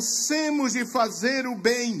nos cansemos de fazer o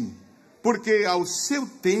bem, porque ao seu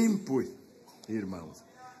tempo, irmãos,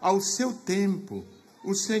 ao seu tempo,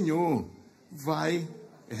 o Senhor vai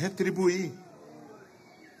retribuir.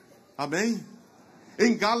 Amém?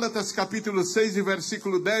 Em Gálatas capítulo 6 e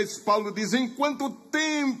versículo 10, Paulo diz: enquanto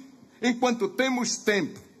temos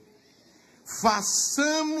tempo,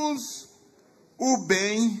 façamos o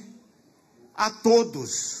bem a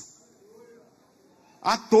todos.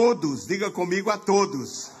 A todos, diga comigo, a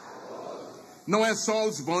todos. Não é só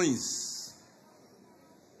aos bons.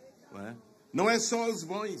 Não é só aos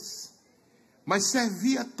bons, mas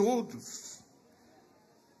servir a todos.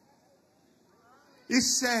 E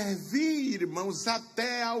servir, irmãos,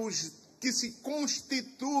 até aos que se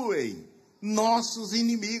constituem nossos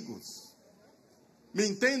inimigos. Me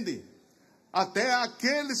entende? Até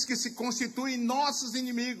aqueles que se constituem nossos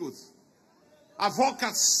inimigos. A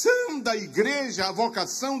vocação da igreja, a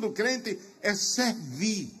vocação do crente é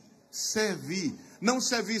servir. Servir. Não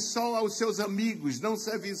servir só aos seus amigos, não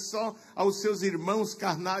servir só aos seus irmãos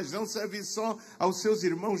carnais, não servir só aos seus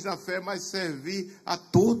irmãos da fé, mas servir a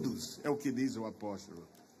todos, é o que diz o apóstolo.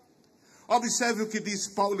 Observe o que diz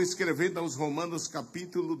Paulo escrevendo aos Romanos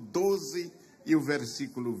capítulo 12 e o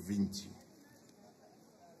versículo 20.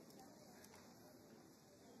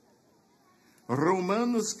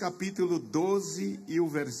 Romanos capítulo 12 e o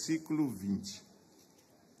versículo 20.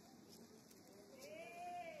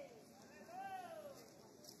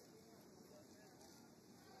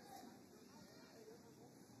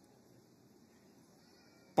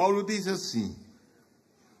 Paulo diz assim: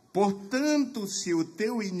 portanto, se o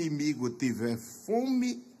teu inimigo tiver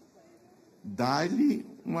fome, dá-lhe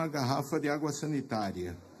uma garrafa de água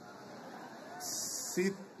sanitária.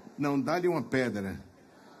 Dá-lhe uma pedra.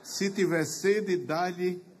 Se tiver sede,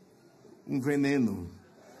 dá-lhe um veneno.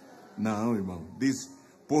 Não, irmão. Diz: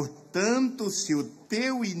 portanto, se o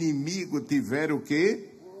teu inimigo tiver o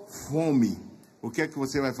quê? Fome. O que é que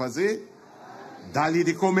você vai fazer? Dá-lhe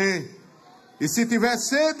de comer. E se tiver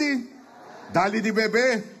sede, dá-lhe de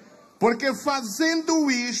beber. Porque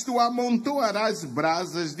fazendo isto, amontoarás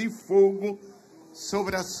brasas de fogo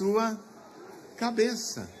sobre a sua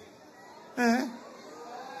cabeça.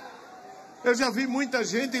 Eu já vi muita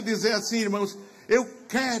gente dizer assim, irmãos: eu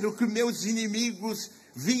quero que meus inimigos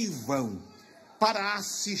vivam para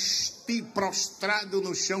assistir prostrado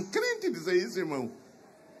no chão. Crente dizer isso, irmão?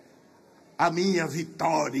 A minha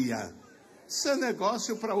vitória. Isso é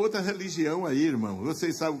negócio para outra religião aí, irmão.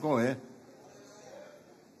 Vocês sabem qual é.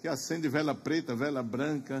 Que acende vela preta, vela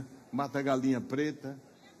branca, mata galinha preta.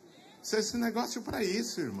 Isso é esse negócio para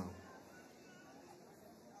isso, irmão.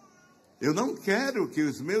 Eu não quero que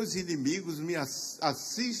os meus inimigos me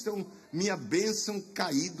assistam minha bênção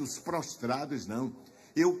caídos, prostrados, não.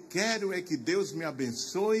 Eu quero é que Deus me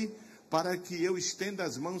abençoe para que eu estenda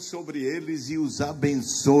as mãos sobre eles e os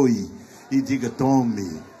abençoe. E diga: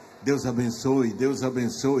 tome, Deus abençoe, Deus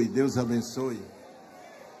abençoe, Deus abençoe.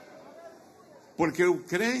 Porque o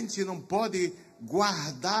crente não pode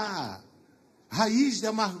guardar raiz de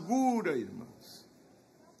amargura, irmãos.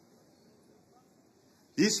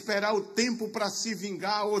 E esperar o tempo para se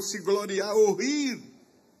vingar, ou se gloriar, ou rir.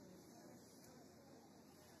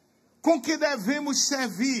 Com que devemos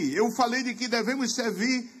servir? Eu falei de que devemos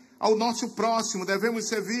servir ao nosso próximo, devemos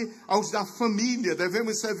servir aos da família,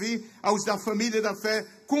 devemos servir aos da família da fé.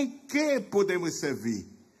 Com que podemos servir?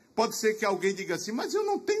 Pode ser que alguém diga assim: mas eu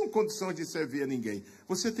não tenho condições de servir a ninguém.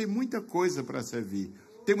 Você tem muita coisa para servir.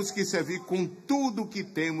 Temos que servir com tudo que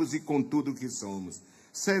temos e com tudo que somos.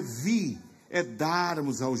 Servir é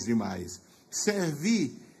darmos aos demais.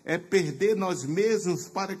 Servir é perder nós mesmos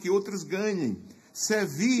para que outros ganhem.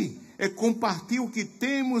 Servir é compartilhar o que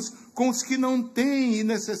temos com os que não têm e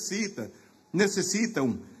necessitam.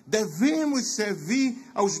 Devemos servir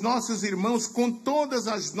aos nossos irmãos com todas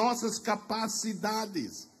as nossas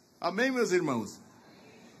capacidades. Amém, meus irmãos?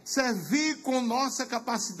 Servir com nossas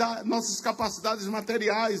capacidades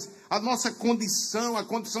materiais, a nossa condição, a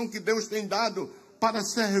condição que Deus tem dado para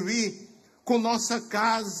servir, com nossa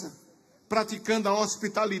casa, praticando a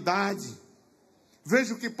hospitalidade.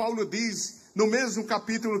 Veja o que Paulo diz no mesmo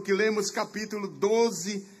capítulo que lemos, capítulo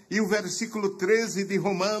 12 e o versículo 13 de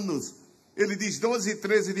Romanos. Ele diz, 12 e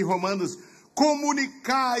 13 de Romanos: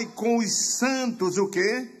 comunicai com os santos o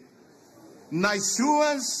quê? Nas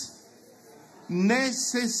suas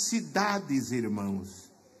necessidades, irmãos.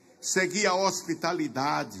 seguir a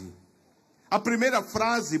hospitalidade. A primeira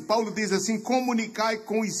frase, Paulo diz assim: comunicai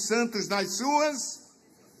com os santos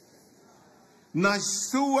nas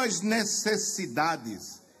suas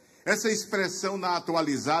necessidades. Essa expressão na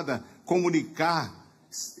atualizada, comunicar,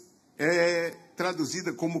 é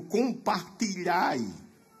traduzida como compartilhai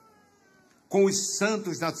com os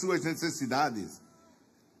santos nas suas necessidades.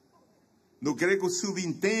 No grego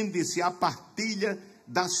subentende-se a partilha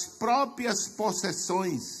das próprias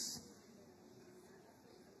possessões,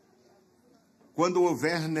 quando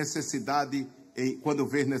houver necessidade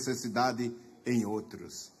em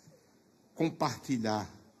outros. Compartilhar.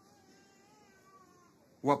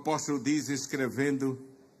 O apóstolo diz, escrevendo,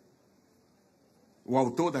 o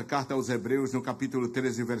autor da carta aos Hebreus, no capítulo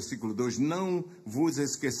 13, versículo 2, não vos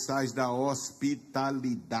esqueçais da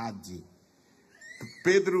hospitalidade.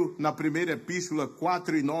 Pedro, na primeira epístola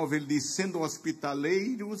 4:9, ele diz, sendo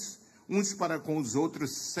hospitaleiros uns para com os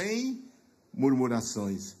outros, sem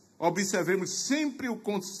murmurações. Observemos sempre o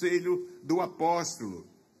conselho do apóstolo.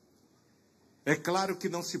 É claro que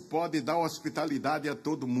não se pode dar hospitalidade a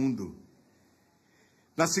todo mundo.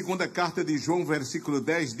 Na segunda carta de João, versículo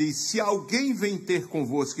 10, diz, se alguém vem ter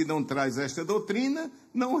convosco que não traz esta doutrina,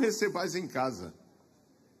 não o recebais em casa.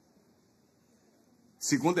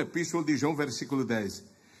 Segunda epístola de João, versículo 10.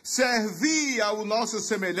 Servi ao nosso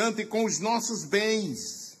semelhante com os nossos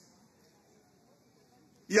bens.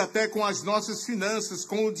 E até com as nossas finanças,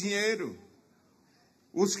 com o dinheiro.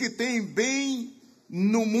 Os que têm bem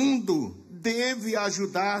no mundo devem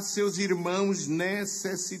ajudar seus irmãos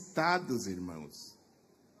necessitados, irmãos.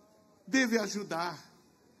 Deve ajudar.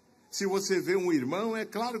 Se você vê um irmão, é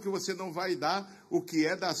claro que você não vai dar o que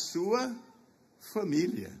é da sua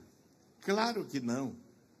família. Claro que não.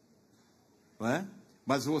 Não é?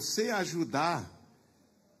 Mas você ajudar,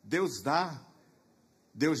 Deus dá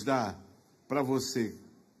para você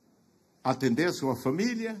atender a sua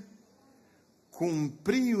família,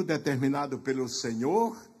 cumprir o determinado pelo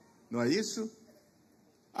Senhor, não é isso?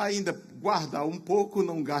 Ainda guardar um pouco,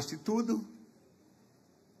 não gaste tudo.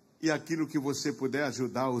 E aquilo que você puder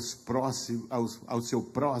ajudar ao seu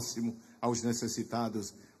próximo, aos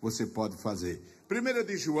necessitados, você pode fazer. 1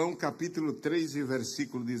 de João, capítulo 3,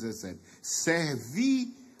 versículo 17.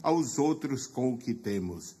 Servi aos outros com o que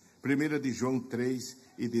temos. 1 de João 3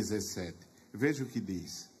 e 17. Veja o que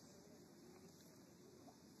diz.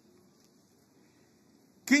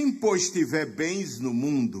 Quem, pois, tiver bens no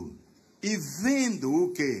mundo e vendo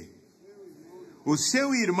o quê? O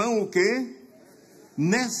seu irmão o quê?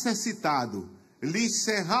 Necessitado, lhe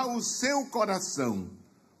cerrar o seu coração,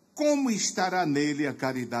 como estará nele a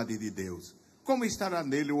caridade de Deus? Como estará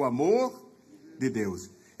nele o amor de Deus?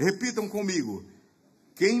 Repitam comigo.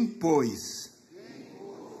 Quem, pois,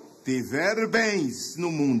 tiver bens no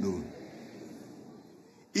mundo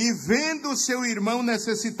e vendo o seu irmão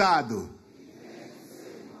necessitado,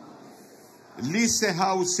 lhe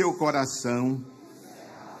cerrar o seu coração,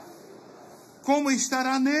 como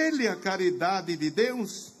estará nele a caridade de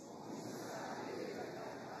Deus?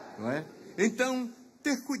 Não é? Então,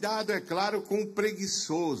 ter cuidado, é claro, com o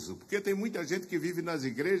preguiçoso, porque tem muita gente que vive nas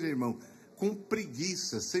igrejas, irmão, com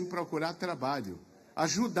preguiça, sem procurar trabalho.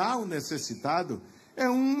 Ajudar o necessitado é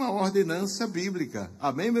uma ordenança bíblica.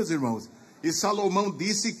 Amém, meus irmãos? E Salomão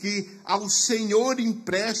disse que ao Senhor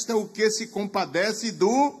empresta o que se compadece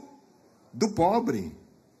do pobre.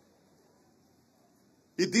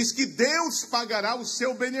 E diz que Deus pagará o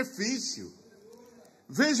seu benefício.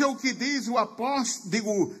 Veja o que diz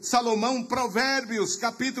Salomão, Provérbios,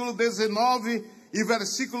 capítulo 19 e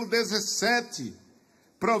versículo 17.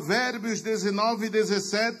 Provérbios 19 e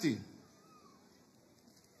 17.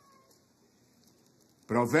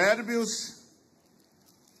 Provérbios,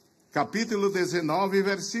 capítulo 19,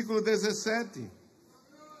 versículo 17.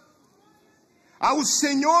 Ao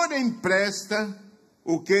Senhor empresta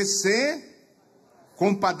o que se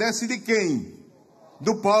compadece de quem?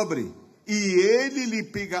 Do pobre. E ele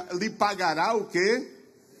lhe pagará o quê?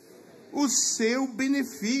 O seu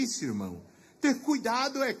benefício, irmão. Ter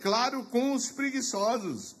cuidado, é claro, com os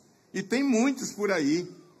preguiçosos. E tem muitos por aí.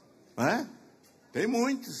 Não é? Tem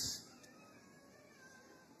muitos.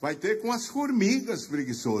 Vai ter com as formigas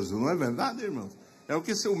preguiçosos, não é verdade, irmãos? É o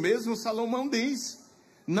que o mesmo Salomão diz.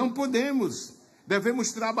 Não podemos.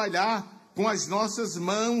 Devemos trabalhar com as nossas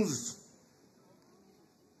mãos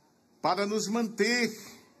para nos manter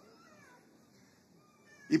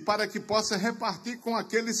e para que possa repartir com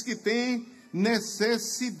aqueles que têm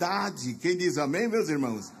necessidade. Quem diz amém, meus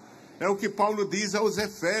irmãos? É o que Paulo diz aos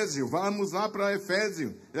Efésios. Vamos lá para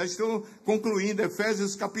Efésios. Já estou concluindo.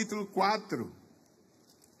 Efésios capítulo 4.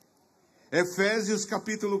 Efésios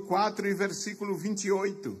capítulo 4 e versículo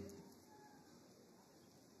 28.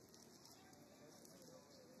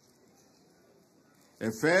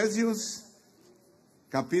 Efésios,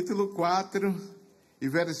 capítulo 4 e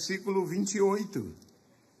versículo 28.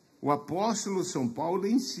 O apóstolo São Paulo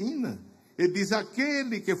ensina. Ele diz: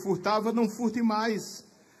 aquele que furtava, não furte mais.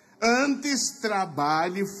 Antes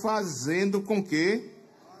trabalhe fazendo com que?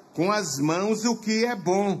 Com as mãos o que é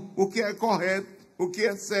bom, o que é correto, o que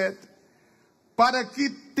é certo. Para que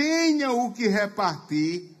tenha o que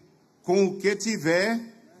repartir com o que tiver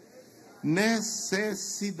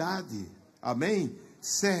necessidade. Amém?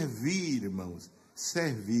 Servir, irmãos.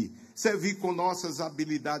 Servir. Servir com nossas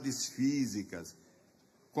habilidades físicas,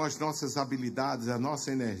 com as nossas habilidades, a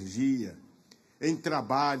nossa energia, em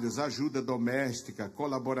trabalhos, ajuda doméstica,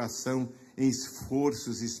 colaboração em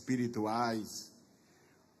esforços espirituais.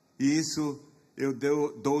 E isso eu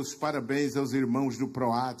dou os parabéns aos irmãos do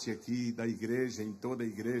PROAT aqui da igreja, em toda a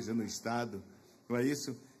igreja no estado, não é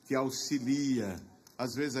isso? Que auxilia,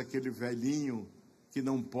 às vezes aquele velhinho que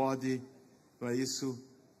não pode, não é isso?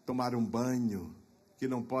 Tomar um banho, que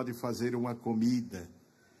não pode fazer uma comida.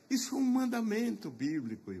 Isso é um mandamento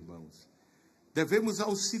bíblico, irmãos. Devemos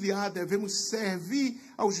auxiliar, devemos servir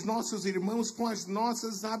aos nossos irmãos com as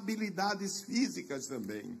nossas habilidades físicas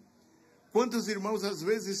também. Quantos irmãos às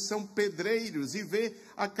vezes são pedreiros e vê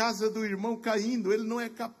a casa do irmão caindo, ele não é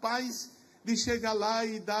capaz de chegar lá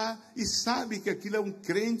e dar, e sabe que aquilo é um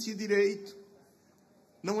crente direito.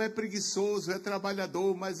 Não é preguiçoso, é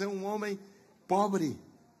trabalhador, mas é um homem pobre.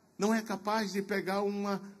 Não é capaz de pegar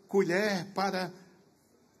uma colher para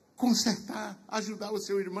consertar, ajudar o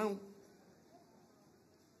seu irmão.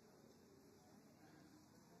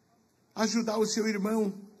 Ajudar o seu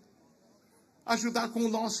irmão, ajudar com o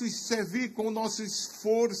nosso servir, com o nosso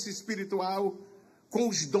esforço espiritual, com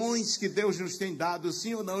os dons que Deus nos tem dado,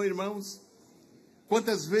 sim ou não, irmãos?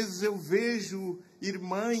 Quantas vezes eu vejo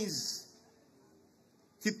irmãs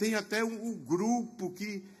que tem até um grupo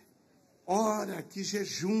que ora, que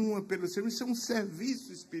jejuma pelo Senhor. Isso é um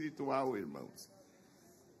serviço espiritual, irmãos.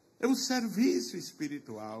 É um serviço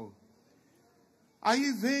espiritual.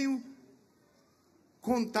 Aí venho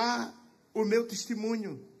contar o meu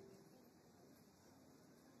testemunho.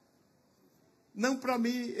 Não para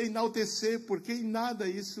me enaltecer, porque em nada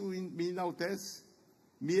isso me enaltece,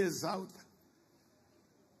 me exalta.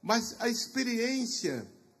 Mas a experiência,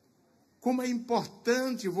 como é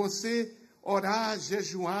importante você orar,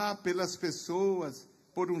 jejuar pelas pessoas,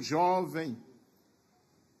 por um jovem.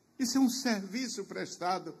 Isso é um serviço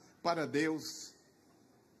prestado para Deus.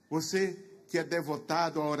 Você que é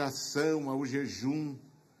devotado à oração, ao jejum,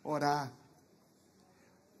 orar.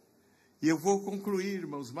 E eu vou concluir,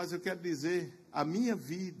 irmãos, mas eu quero dizer, a minha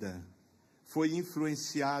vida foi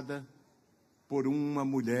influenciada por uma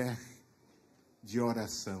mulher de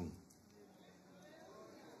oração.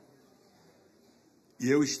 E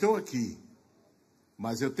eu estou aqui,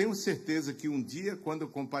 mas eu tenho certeza que um dia, quando eu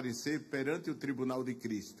comparecer perante o tribunal de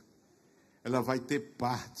Cristo, ela vai ter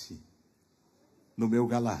parte no meu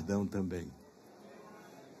galardão também.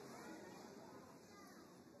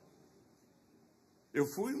 Eu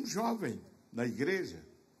fui um jovem na igreja,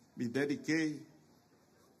 me dediquei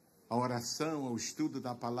à oração, ao estudo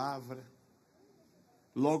da palavra.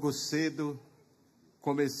 Logo cedo,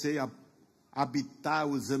 comecei a habitar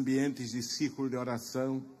os ambientes de círculo de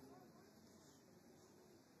oração.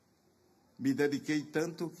 Me dediquei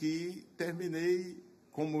tanto que terminei,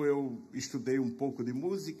 como eu estudei um pouco de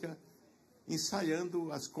música, ensaiando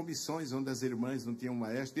as comissões onde as irmãs não tinham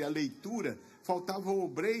maestro, e a leitura, faltavam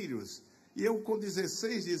obreiros. E eu, com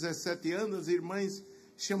 16, 17 anos, as irmãs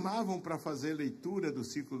chamavam para fazer leitura do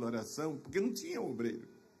círculo de oração, porque não tinha obreiro.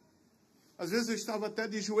 Às vezes eu estava até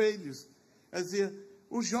de joelhos. Ela dizia: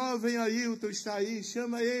 o jovem Ailton está aí,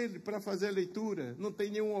 chama ele para fazer a leitura. Não tem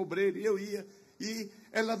nenhum obreiro. E eu ia. E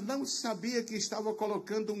ela não sabia que estava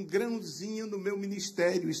colocando um grãozinho no meu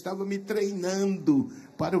ministério. Estava me treinando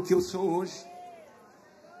para o que eu sou hoje.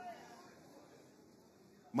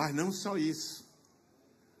 Mas não só isso.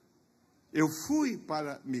 Eu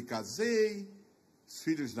me casei, os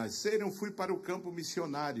filhos nasceram, fui para o campo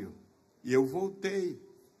missionário. E eu voltei.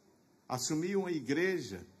 Assumi uma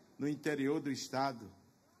igreja no interior do estado.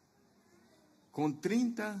 Com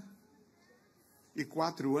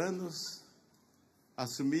 34 anos,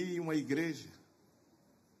 assumi uma igreja.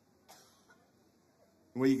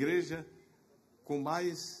 Uma igreja com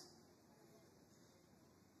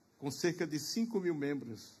cerca de 5.000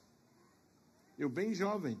 membros. Eu bem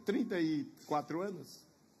jovem, 34 anos.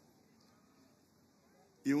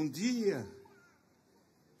 E um dia,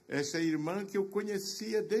 essa irmã que eu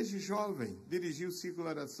conhecia desde jovem, dirigiu o círculo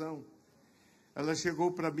de oração. Ela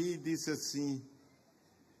chegou para mim e disse assim: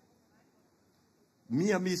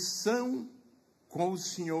 minha missão com o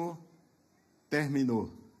Senhor terminou.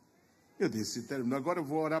 Eu disse, terminou, agora eu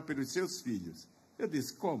vou orar pelos seus filhos. Eu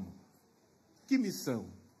disse, como? Que missão?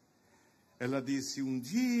 Ela disse, um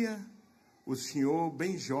dia o senhor,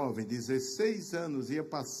 bem jovem, 16 anos, ia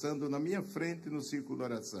passando na minha frente no círculo de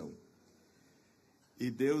oração. E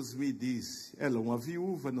Deus me disse, ela uma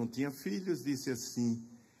viúva, não tinha filhos, disse assim,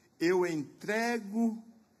 eu entrego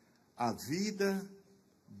a vida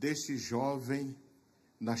deste jovem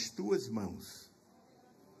nas tuas mãos,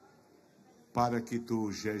 para que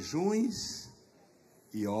tu jejues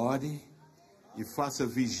e ore e faça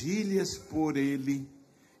vigílias por ele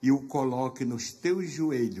e o coloque nos teus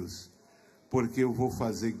joelhos, porque eu vou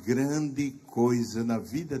fazer grande coisa na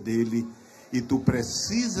vida dele e tu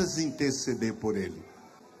precisas interceder por ele.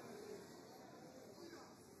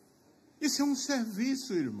 Isso é um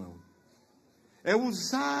serviço, irmão. É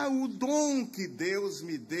usar o dom que Deus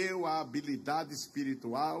me deu, a habilidade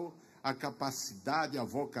espiritual, a capacidade, a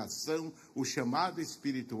vocação, o chamado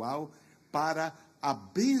espiritual, para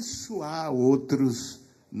abençoar outros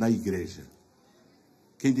na igreja.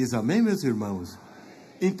 Quem diz amém, meus irmãos?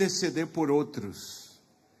 Interceder por outros.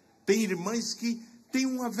 Tem irmãs que têm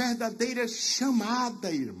uma verdadeira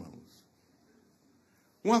chamada, irmãos.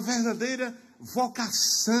 Uma verdadeira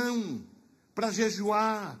vocação para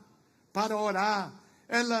jejuar, para orar.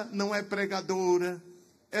 Ela não é pregadora,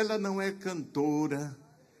 ela não é cantora,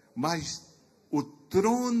 mas o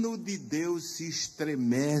trono de Deus se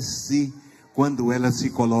estremece quando ela se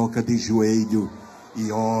coloca de joelho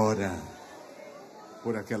e ora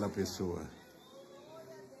por aquela pessoa.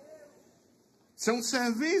 Isso é um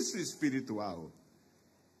serviço espiritual.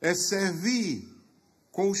 É servir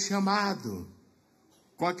com o chamado,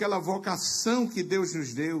 com aquela vocação que Deus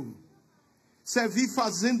nos deu. Servir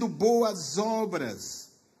fazendo boas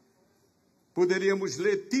obras. Poderíamos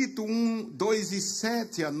ler Tito 1, 2 e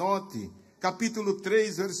 7, anote. Capítulo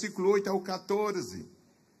 3, versículo 8 ao 14.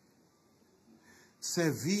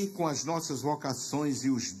 Servir com as nossas vocações e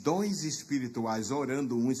os dons espirituais,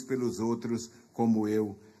 orando uns pelos outros, como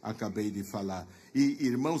eu acabei de falar. E,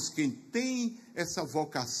 irmãos, quem tem essa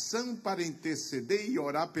vocação para interceder e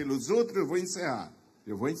orar pelos outros, eu vou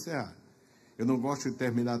encerrar. Eu não gosto de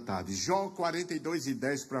terminar tarde. Jó 42 e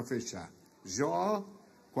 10 para fechar. Jó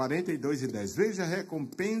 42 e 10. Veja a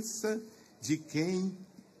recompensa de quem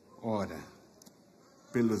ora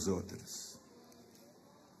pelos outros.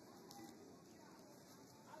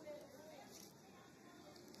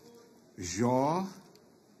 Jó,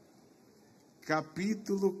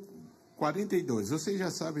 capítulo 42. Vocês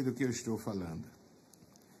já sabem do que eu estou falando.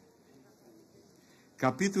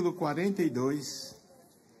 Capítulo 42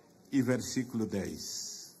 e versículo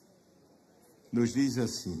 10. Nos diz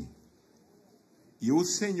assim: e o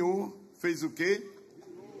Senhor fez o quê?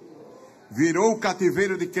 Virou o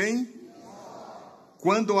cativeiro de quem?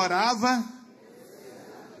 Quando orava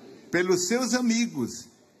pelos seus amigos.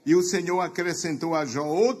 E o Senhor acrescentou a Jó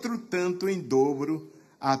outro tanto em dobro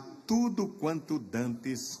a tudo quanto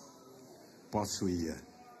dantes possuía.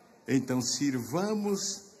 Então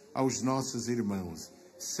sirvamos aos nossos irmãos.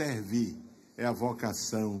 Servir é a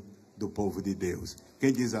vocação do povo de Deus.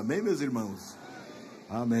 Quem diz amém, meus irmãos?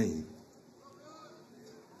 Amém.